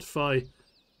to fortify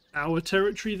our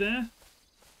territory there.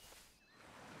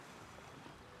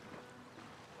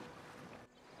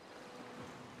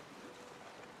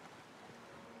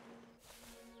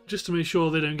 Just to make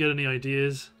sure they don't get any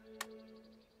ideas.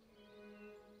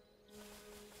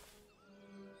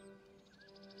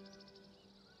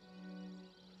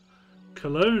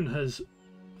 Cologne has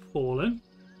fallen.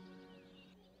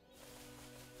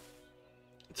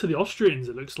 To the Austrians,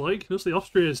 it looks like. Looks like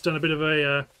Austria's done a bit of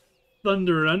a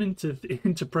thunder run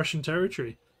into Prussian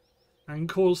territory and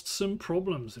caused some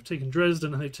problems. They've taken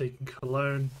Dresden and they've taken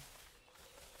Cologne.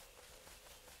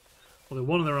 Although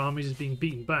one of their armies is being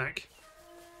beaten back.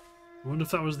 I wonder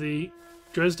if that was the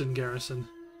Dresden garrison.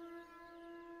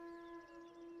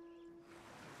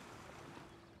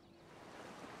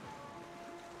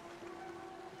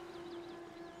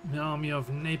 The army of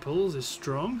Naples is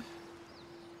strong.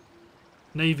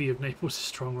 Navy of Naples is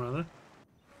strong, rather.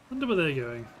 Wonder where they're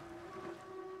going.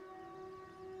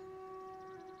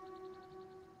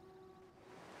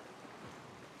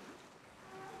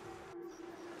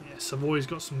 Yes, I've always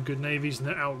got some good navies and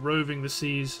they're out roving the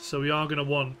seas, so we are going to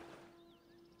want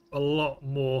a lot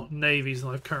more navies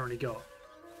than I've currently got.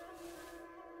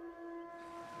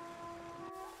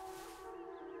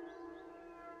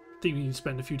 I think we can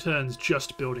spend a few turns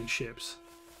just building ships.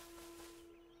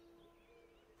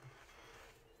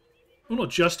 Well, not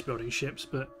just building ships,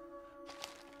 but...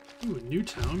 Ooh, a new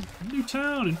town. A new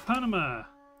town in Panama!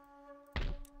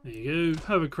 There you go,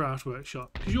 Hovercraft Workshop.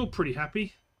 Because you're pretty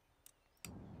happy.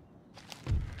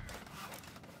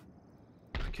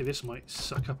 Okay, this might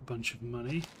suck up a bunch of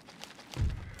money.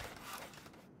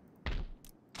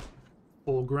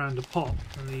 $4 a pop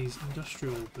for these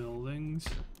industrial buildings.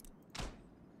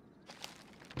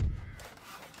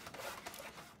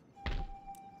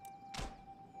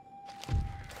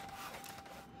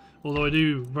 Although I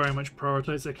do very much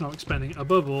prioritise economic spending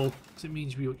above all, because it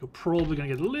means you're probably going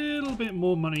to get a little bit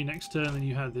more money next turn than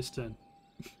you had this turn,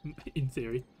 in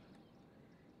theory.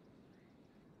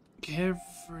 Okay,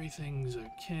 everything's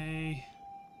okay.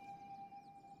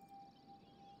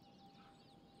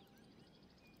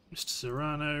 Mr.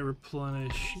 Serrano,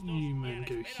 replenish, you men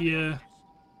go here.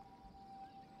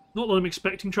 Not that I'm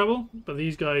expecting trouble, but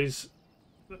these guys,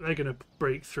 they're going to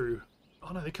break through.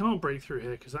 Oh no, they can't break through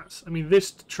here because that's... I mean,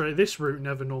 this route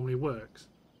never normally works.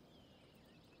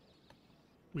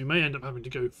 We may end up having to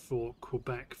go for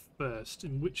Quebec first,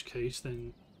 in which case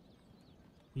then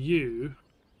you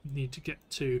need to get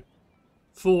to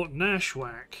Fort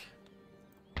Nashwack.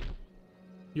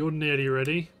 You're nearly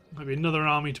ready. Maybe another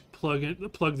army to plug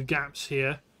the gaps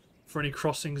here for any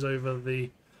crossings over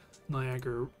the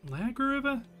Niagara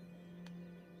River?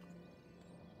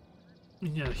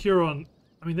 Yeah, Huron...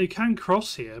 I mean, they can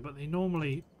cross here, but they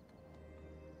normally...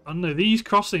 I don't know, these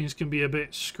crossings can be a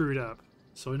bit screwed up,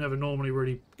 so I never normally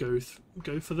really go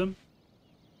for them.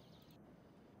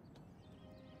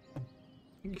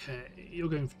 Okay, you're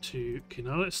going for 2. Okay,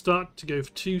 now let's start to go for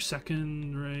 2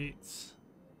 second rates.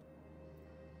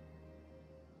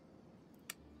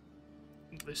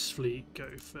 This fleet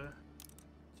go for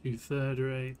 2 third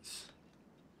rates.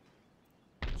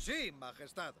 Sí,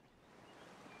 Majestad.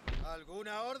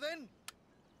 ¿Alguna orden?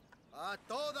 A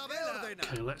toda vela.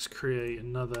 Okay, let's create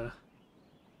another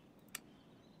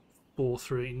 4th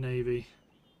rate navy.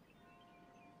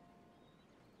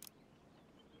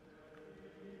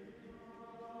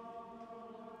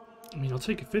 I mean, I'll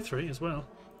take a 5th rate as well.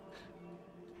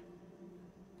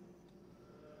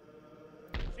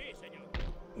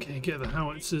 Okay, get the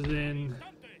howitzers in.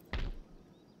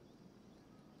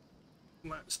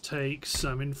 Let's take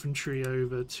some infantry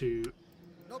over to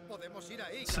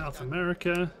South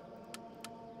America.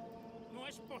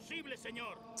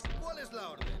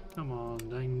 Come on,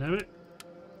 dang nabbit.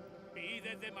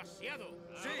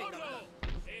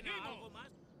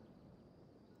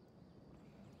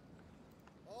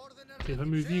 Okay, if I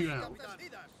move you out,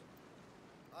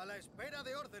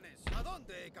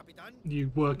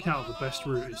 you work out the best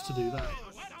route is to do that.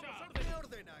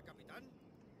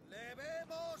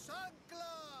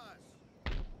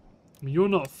 I mean, you're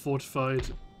not fortified,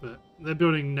 but they're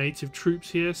building native troops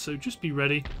here, so just be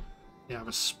ready. They have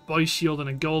a spice yield and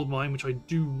a gold mine, which I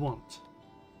do want.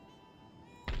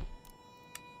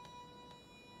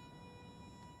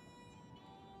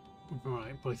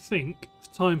 Right, but I think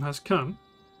the time has come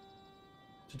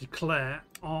to declare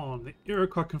on the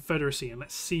Iroquois Confederacy, and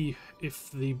let's see if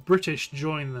the British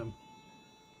join them.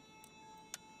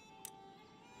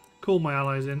 Call my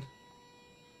allies in.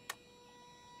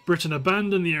 Britain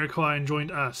abandoned the Iroquois and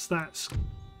joined us. That's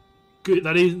good.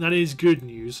 That is good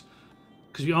news,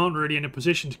 because we aren't really in a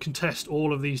position to contest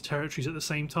all of these territories at the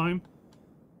same time.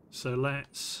 So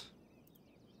let's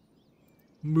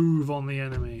move on the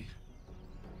enemy.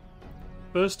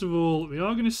 First of all, we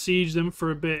are going to siege them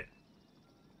for a bit,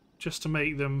 just to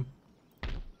make them...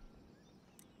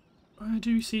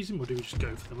 do we siege them or do we just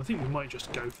go for them? I think we might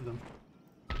just go for them.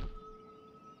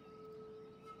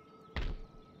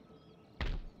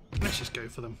 Let's just go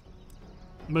for them.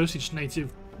 Mostly just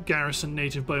native garrison,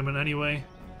 native bowmen anyway.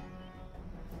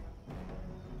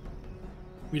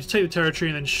 We just take the territory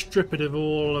and then strip it of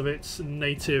all of its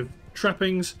native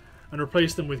trappings and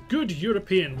replace them with good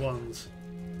European ones.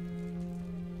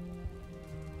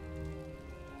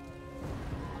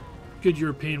 Good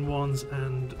European ones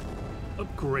and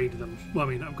upgrade them. Well, I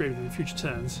mean, upgrade them in future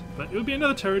turns, but it will be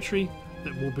another territory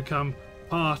that will become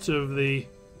part of the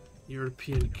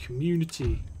European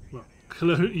community. Well,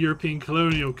 European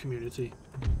colonial community.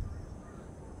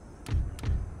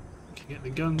 Can get the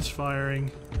guns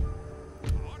firing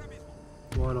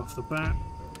right off the bat.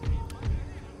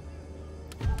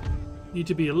 Need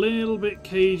to be a little bit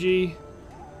cagey,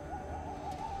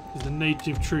 because the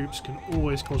native troops can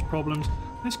always cause problems.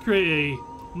 Let's create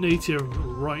a native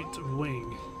right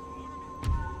wing.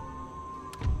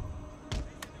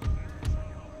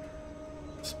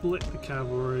 Split the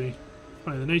cavalry.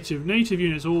 Funny, the native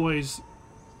units always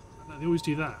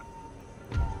do that.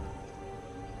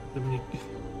 Then when you,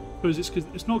 I suppose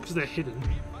it's not because they're hidden,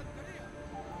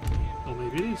 or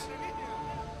maybe it is.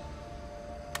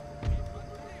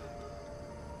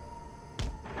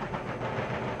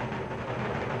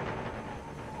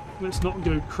 Let's not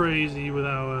go crazy with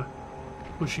our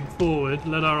pushing forward.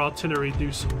 Let our artillery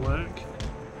do some work.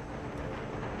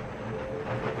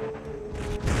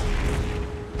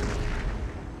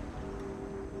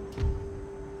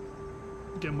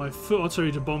 Get my foot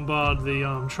artillery to bombard the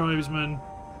armed tribesmen.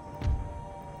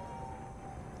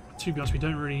 To be honest, we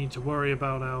don't really need to worry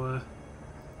about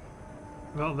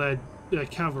their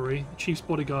cavalry. The chief's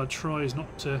bodyguard tries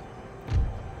not to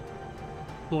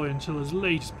deploy until as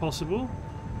late as possible.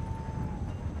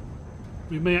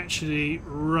 We may actually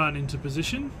run into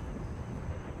position.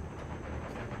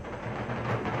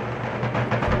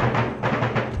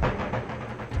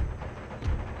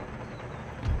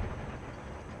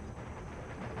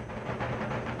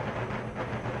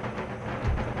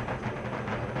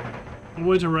 I'm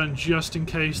going to run just in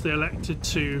case they elected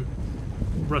to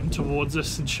run towards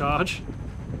us and charge.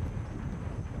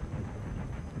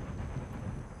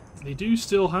 They do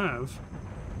still have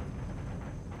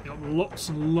lots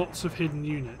and lots of hidden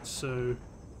units, so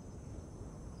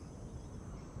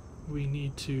we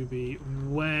need to be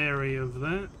wary of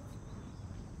that.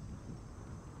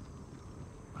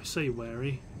 I say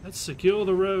wary. Let's secure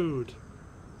the road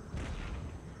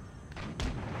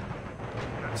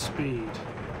at speed.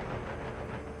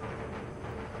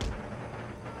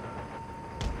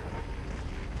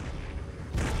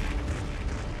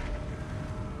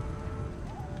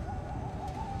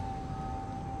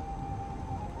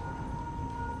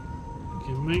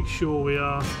 Make sure we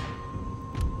are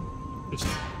just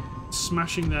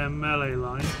smashing their melee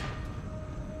line.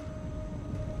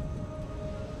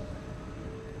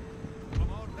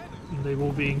 And they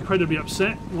will be incredibly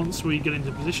upset once we get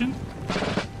into position.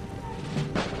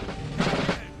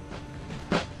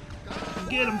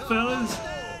 Get them, fellas!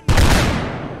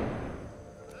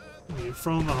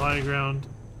 From the high ground.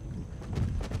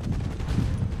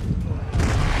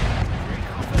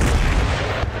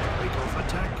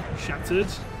 Shattered,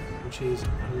 which is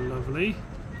lovely.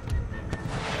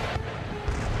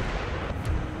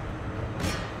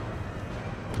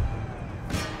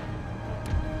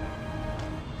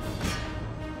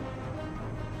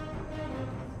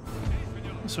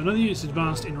 So another unit's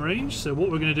advanced in range, so what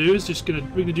we're going to do is we're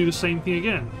going to do the same thing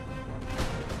again.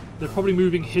 They're probably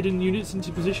moving hidden units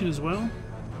into position as well.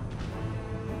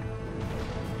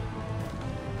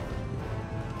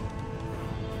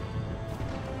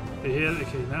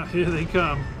 Okay, now here they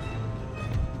come.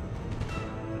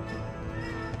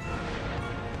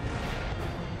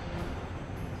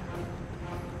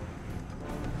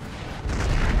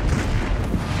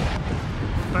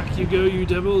 Back you go, you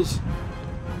devils.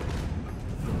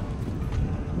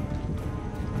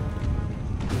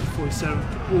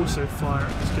 47 also fire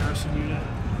at this garrison unit.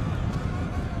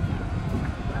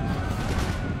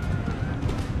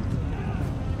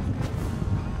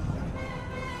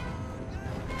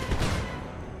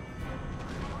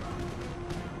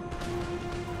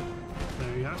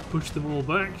 Push them all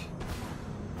back.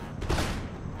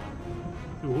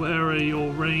 Where are your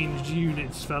ranged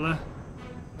units, fella?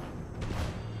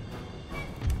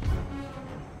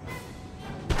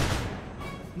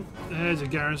 There's a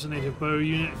garrisonated bow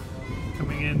unit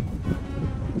coming in.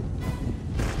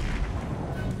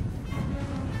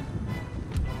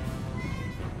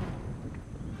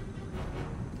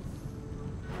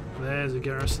 There's a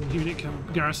garrison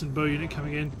bow unit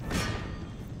coming in.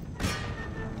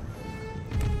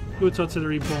 Good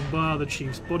artillery bombard the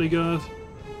chief's bodyguard.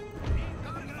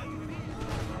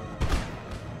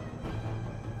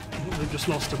 They've just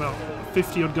lost about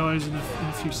 50 odd guys in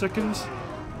a few seconds.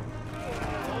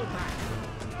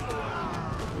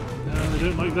 No, they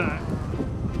don't like that.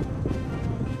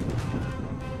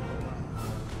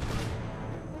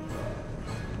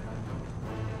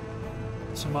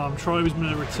 Some armed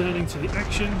tribesmen are returning to the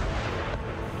action.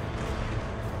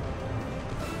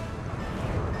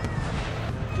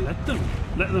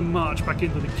 Let them march back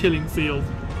into the killing field.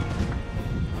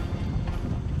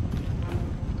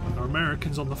 Our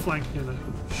Americans on the flank are going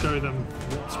to show them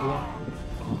what's what.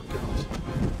 Oh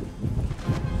god.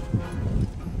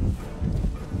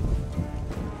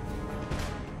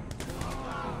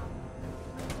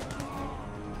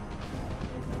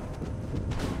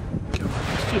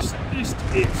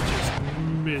 It's just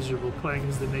miserable playing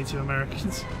as the Native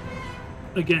Americans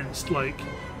against, like,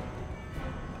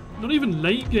 not even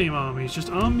late game armies, just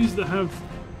armies that have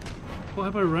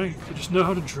quite high rank, that just know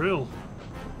how to drill.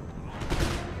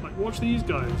 Like, watch these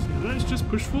guys. You know, let's just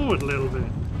push forward a little bit.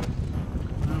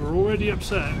 We're already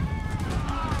upset.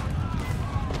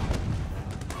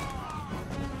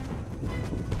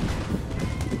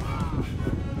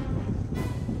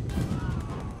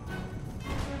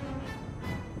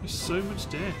 So much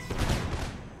death.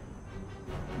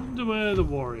 Wonder where the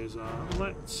warriors are.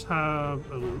 Let's have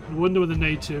a look. Wonder where the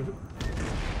native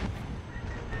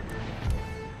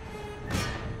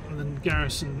and the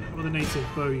garrison, where the native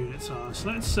bow units are.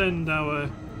 So let's send our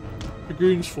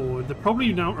dragoons forward. They're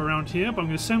probably now around here, but I'm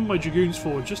going to send my dragoons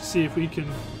forward just to see if we can.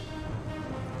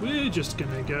 We're just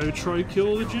going to go try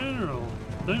kill the general.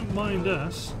 Don't mind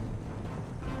us.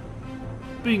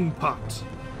 Bing pot.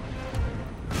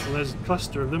 Well, there's a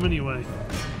cluster of them anyway.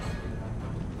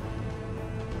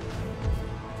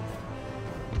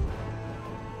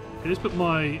 Okay, let's put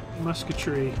my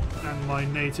musketry and my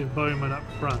native bowmen up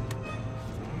front.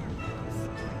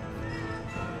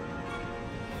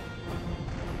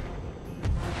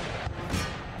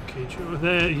 Okay,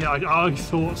 there. Yeah, I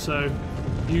thought so.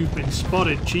 You've been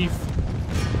spotted, Chief.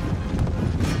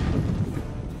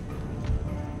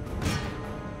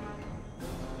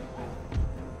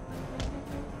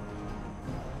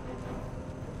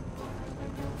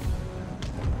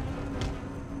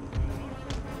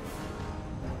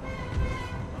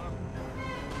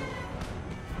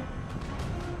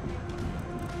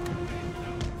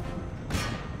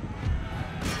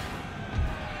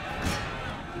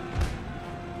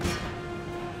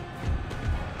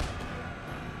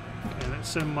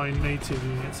 Send my native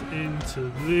units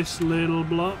into this little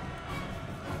block.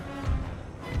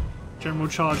 General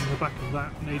charge on the back of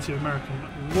that Native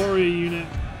American warrior unit.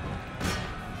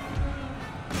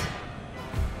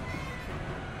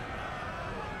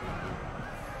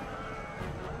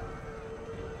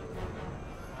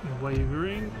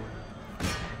 Wavering.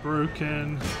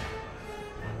 Broken.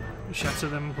 Shatter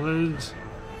them, please.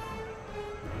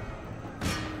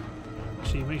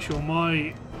 Actually, make sure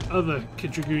my other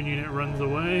Dragoon unit runs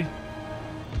away.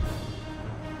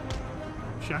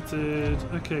 Shattered.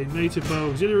 Okay, native bow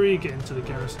auxiliary, get into the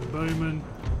garrison bowman.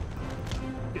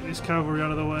 Get this cavalry out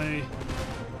of the way.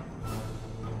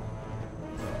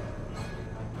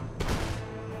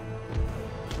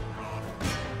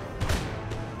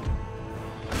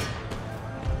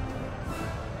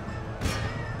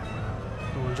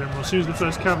 Come on, General. As soon as the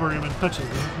first cavalryman touches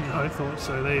them, yeah, I thought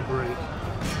so, they break.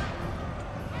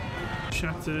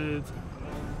 Shattered.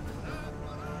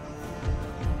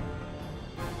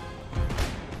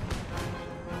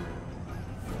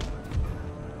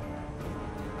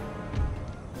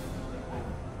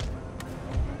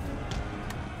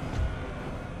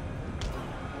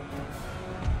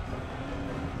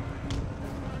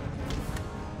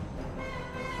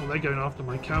 Oh, they're going after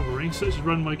my cavalry, so let's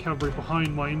run my cavalry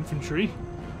behind my infantry.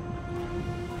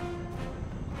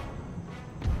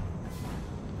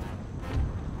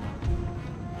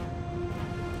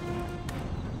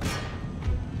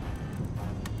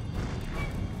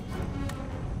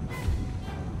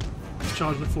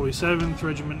 Charge the 47th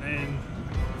Regiment in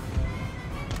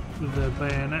with their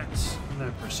bayonets and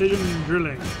their precision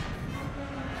drilling.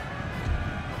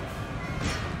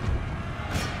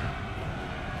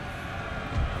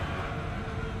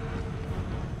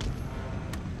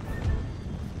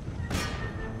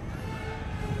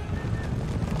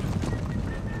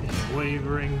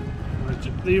 Wavering.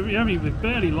 They've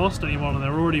barely lost anyone and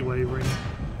they're already wavering.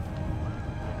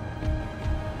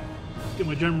 Get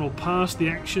my general past the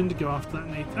action to go after that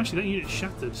native. Actually, that unit's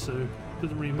shattered, so it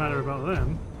doesn't really matter about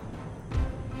them.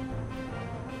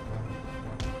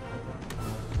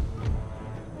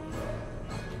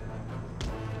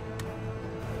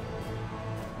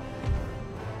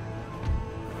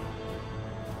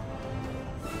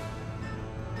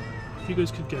 If you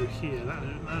guys could go here,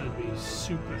 that'd be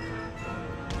super.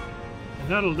 And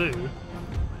that'll do.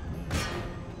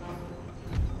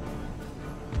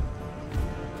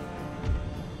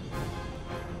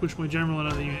 Push my general and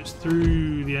other units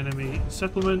through the enemy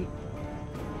settlement.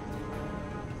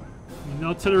 I mean,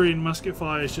 artillery and musket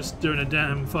fire is just doing a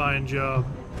damn fine job.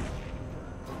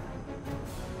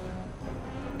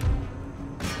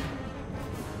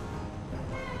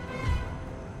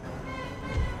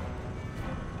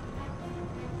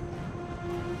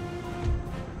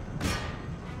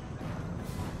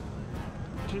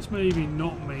 let's maybe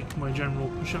not make my general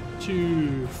push up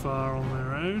too far on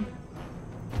their own.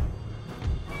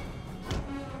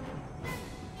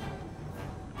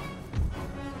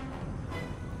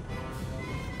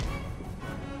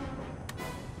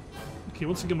 Okay,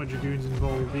 once I get my dragoons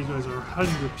involved, these guys are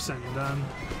 100% done.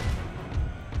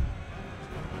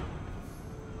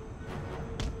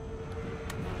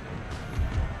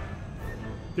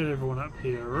 Get everyone up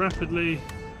here rapidly.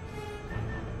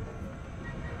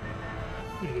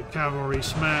 Make a cavalry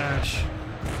smash.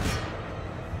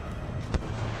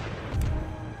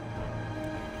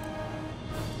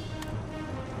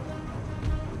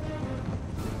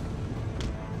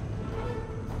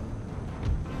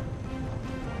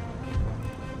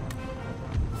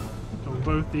 On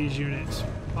both these units,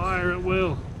 fire at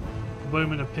will. The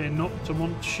bowmen appear not to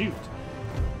want to shoot.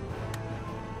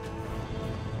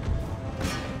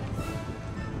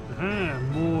 Ah,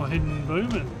 more hidden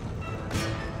bowmen.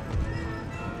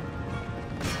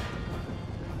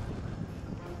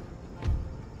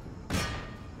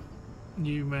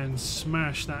 You men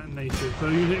smash that native bow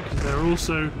unit because they're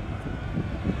also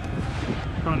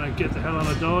trying to get the hell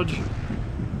out of Dodge.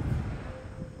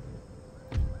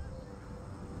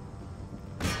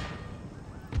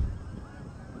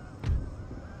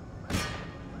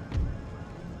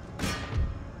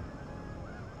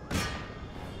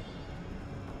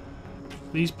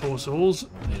 These poor souls,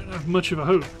 they don't have much of a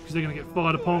hope because they're going to get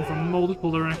fired upon from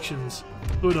multiple directions.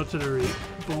 Good artillery,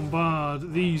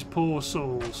 bombard these poor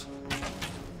souls.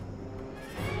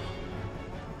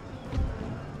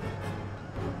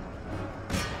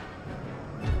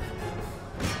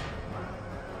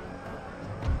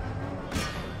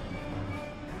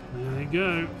 There they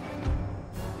go.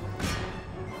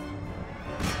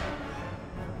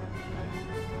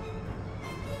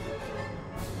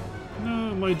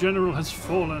 No, my general has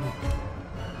fallen.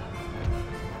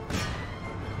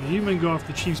 You men go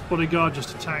after the chief's bodyguard just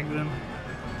to tag them.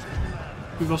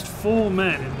 We've lost 4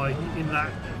 men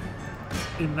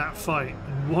in that fight,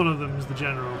 and one of them is the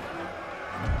general.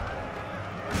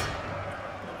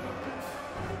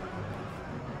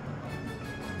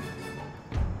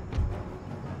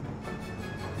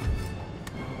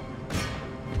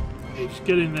 Okay, just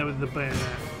get in there with the bayonet.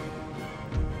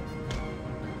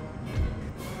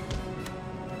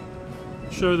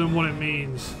 Show them what it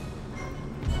means.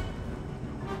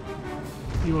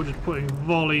 You're just putting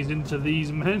volleys into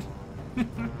these men.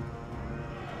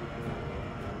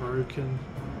 Broken.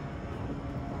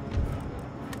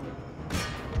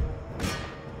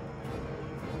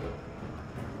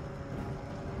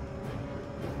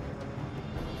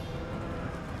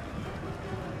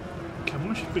 Come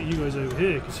on, I should put you guys over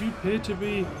here because you appear to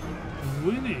be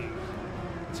winning.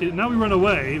 See, now we run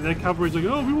away. Their cavalry's like,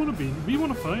 oh, we want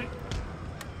to fight.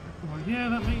 Well, yeah,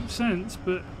 that makes sense,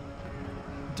 but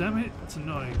damn it, it's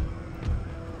annoying.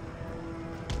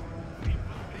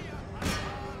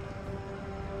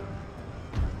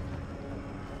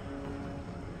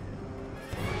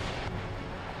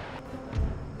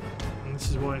 And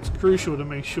this is why it's crucial to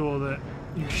make sure that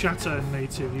you shatter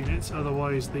native units,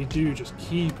 otherwise they do just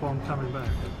keep on coming back.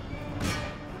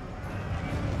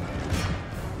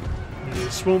 You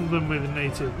swamp them with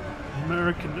native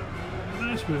American...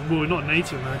 well, not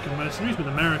Native American mercenaries, but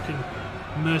American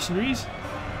mercenaries.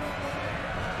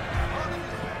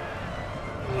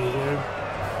 There you go.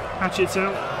 Hatchets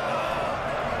out.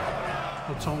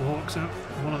 Or tomahawks out.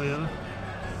 One or the other.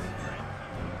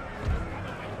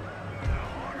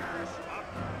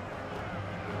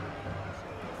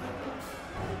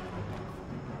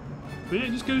 But yeah,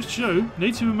 it just goes to show,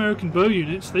 Native American bow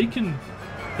units, they go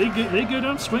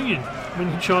down swinging when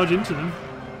you charge into them.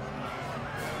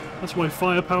 That's why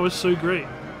firepower is so great.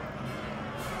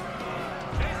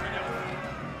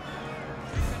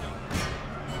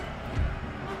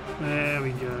 There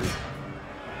we go.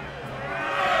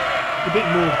 A bit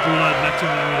more bloodletting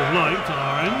than we would have liked on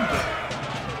our end,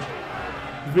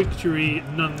 but victory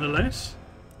nonetheless.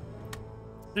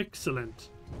 Excellent.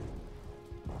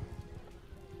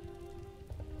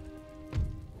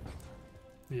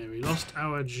 Yeah, we lost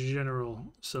our general.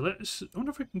 So let's... I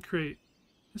wonder if I can create...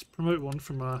 Let's promote one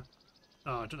from our...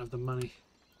 Oh, I don't have the money.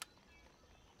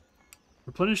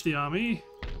 Replenish the army.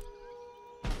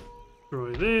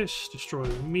 Destroy this. Destroy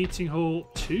the meeting hall.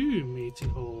 2 meeting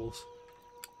halls.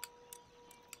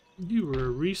 You were a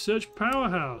research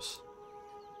powerhouse.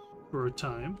 For a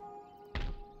time.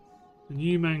 And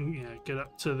you man, yeah, get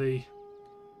up to the...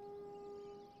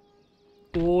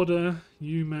 Order.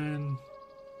 You man...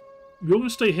 You're going to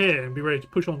stay here and be ready to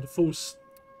push on to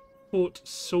Fort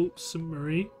Sault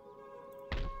Marie.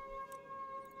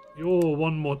 You're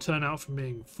one more turn out from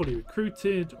being fully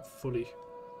recruited, fully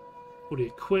Fully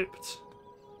equipped.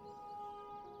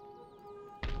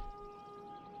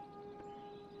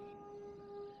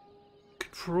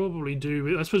 Could probably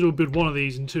do. I suppose we'll build one of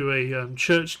these into a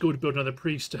church school to build another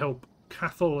priest to help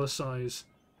Catholicize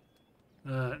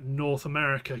North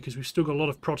America, because we've still got a lot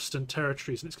of Protestant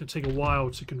territories and it's going to take a while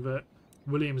to convert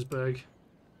Williamsburg.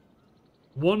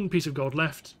 One piece of gold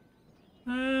left.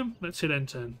 Let's hit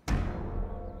N10.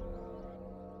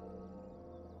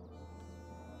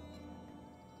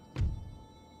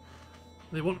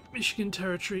 They want Michigan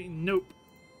territory? Nope.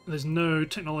 There's no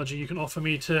technology you can offer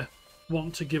me to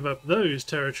want to give up those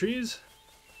territories.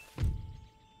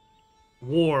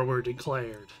 War were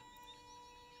declared.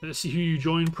 Let's see who you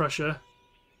join, Prussia.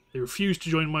 They refused to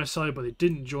join my side, but they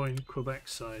didn't join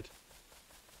Quebec's side.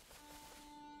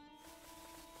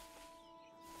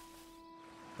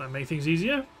 That make things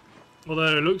easier.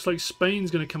 Although it looks like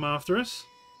Spain's going to come after us.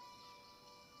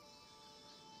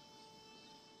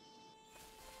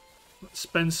 Let's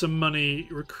spend some money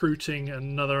recruiting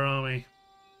another army.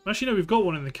 Actually, no, we've got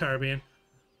one in the Caribbean.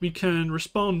 We can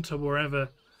respond to wherever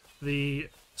the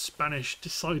Spanish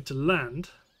decide to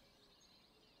land.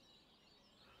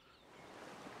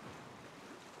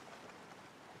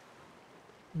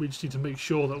 We just need to make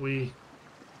sure that we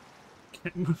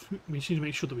just need to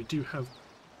make sure that we do have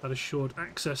that assured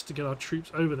access to get our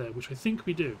troops over there, which I think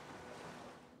we do.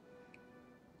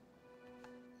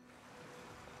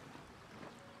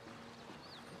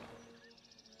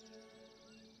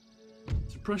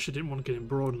 So Prussia didn't want to get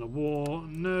embroiled in a war.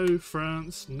 No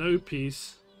France, no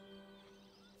peace.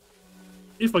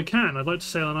 If I can, I'd like to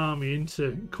sail an army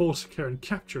into Corsica and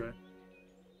capture it,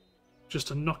 just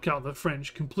to knock out the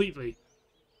French completely.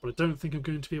 But I don't think I'm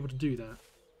going to be able to do that.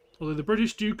 Although the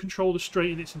British do control the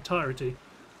strait in its entirety,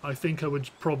 I think I would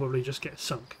probably just get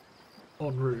sunk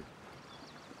en route.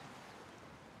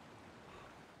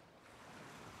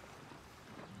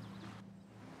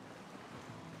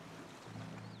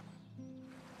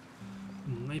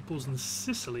 Naples and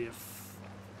Sicily are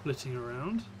flitting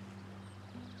around.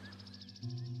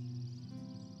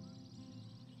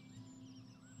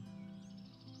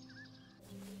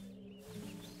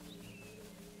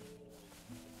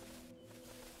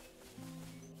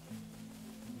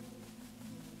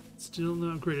 Still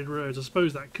no upgraded roads. I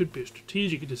suppose that could be a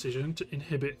strategic decision to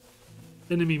inhibit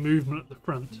enemy movement at the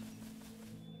front.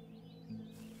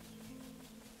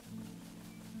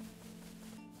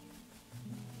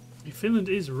 Finland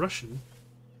is Russian.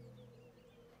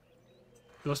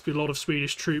 There must be a lot of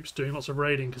Swedish troops doing lots of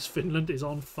raiding because Finland is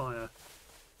on fire.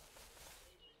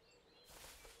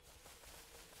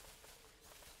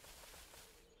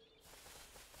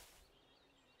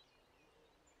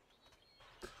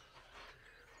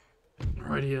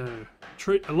 Radio.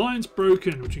 Alliance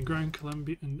broken between Gran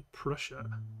Colombia and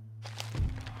Prussia.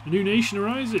 A new nation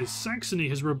arises. Saxony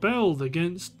has rebelled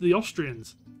against the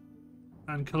Austrians.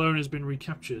 And Cologne has been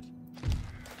recaptured.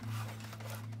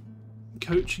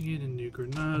 Coaching in New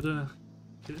Granada.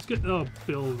 Okay, let's get our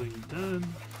building done.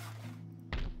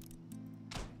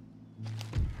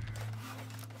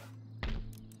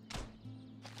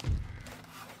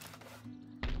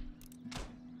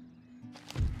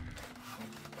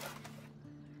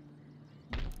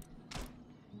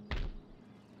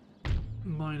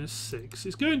 -6.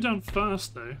 It's going down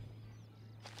fast though.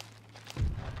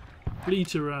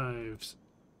 Fleet arrives.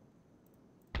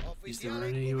 Is there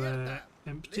anywhere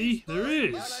empty? There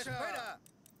is!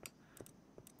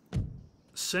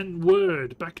 Send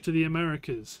word back to the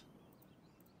Americas.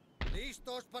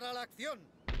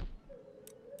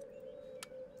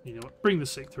 You know what? Bring the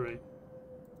 6th Ray.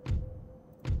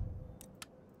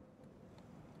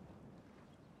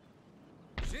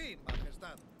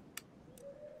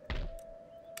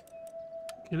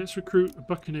 Okay, let's recruit a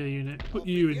Buccaneer unit. Put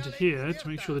you into here to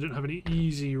make sure they don't have any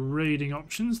easy raiding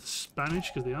options. The Spanish,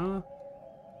 because they are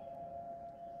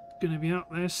going to be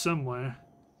out there somewhere.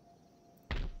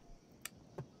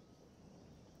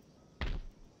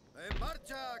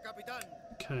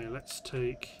 Okay, let's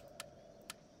take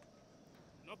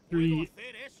three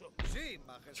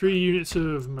units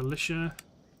of militia.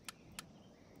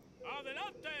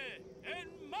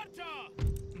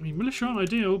 I mean, militia aren't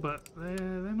ideal, but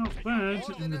they're not bad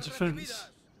in the defence.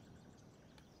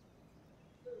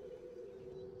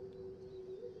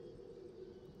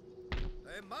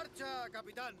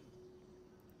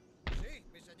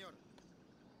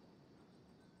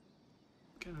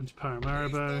 Get them to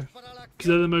Paramaribo, because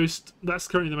they're the most. That's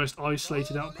currently the most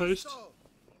isolated outpost.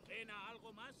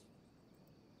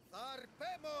 I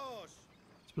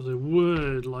suppose I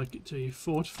would like it to be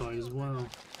fortified as well.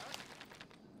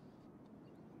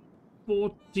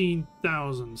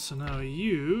 14,000. So now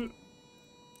you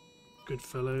Good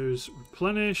fellows.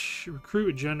 Replenish. Recruit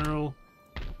a general.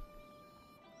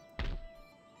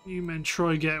 You men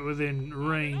try get within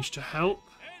range to help.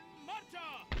 En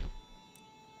marcha.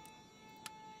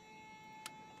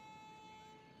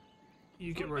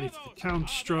 You get ready for the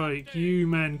counter-strike. You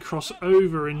men cross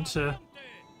over into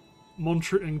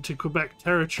Quebec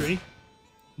territory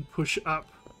and push up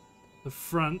the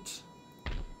front.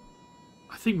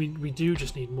 I think we do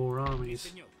just need more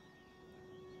armies. Señor.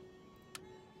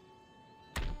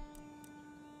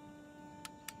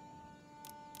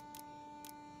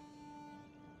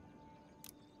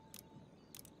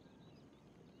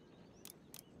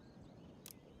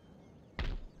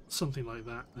 Something like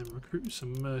that. Then recruit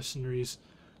some mercenaries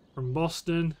from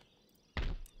Boston.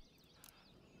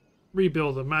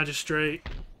 Rebuild the magistrate.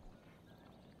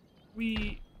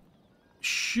 We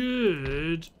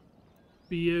should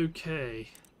be okay.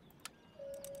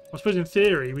 I suppose in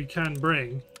theory we can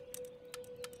bring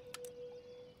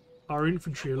our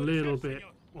infantry a little bit.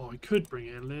 Well, we could bring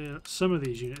it a little. Some of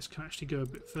these units can actually go a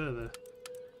bit further.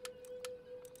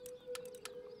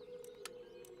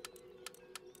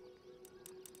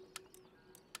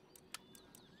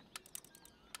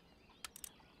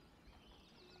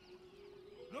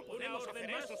 No podemos hacer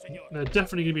eso, señor. They're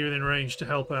definitely going to be within range to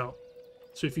help out.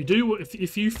 So if you do,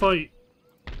 if you fight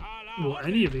A la well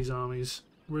any of these armies,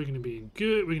 we're going to be in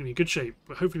good. We're going to be in good shape.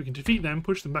 But hopefully we can defeat them,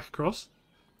 push them back across.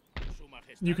 Su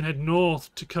Majestad. You can head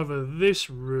north to cover this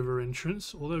river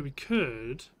entrance. Although we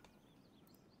could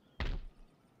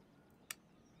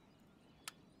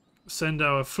send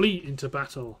our fleet into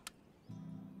battle,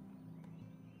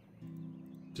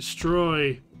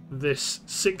 destroy this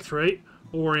 6th rate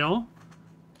Orient.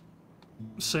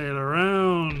 Sail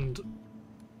around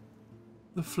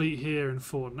the fleet here in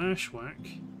Fort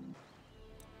Nashwack.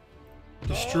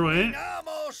 Destroy it.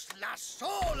 Dominamos las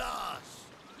olas.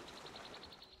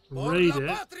 Raid Por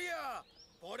la it. patria,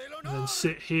 por el And then honor.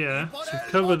 sit here. So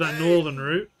we've covered that northern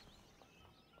route.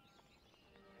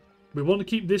 We want to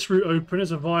keep this route open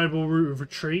as a viable route of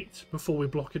retreat before we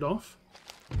block it off.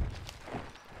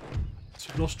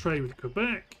 So we've lost trade with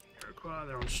Quebec.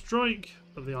 They're on strike,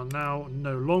 but they are now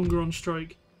no longer on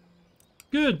strike.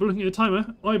 Good, but looking at the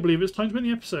timer, I believe it's time to end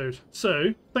the episode.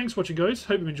 So, thanks for watching guys,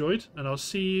 hope you enjoyed, and I'll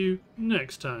see you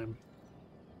next time.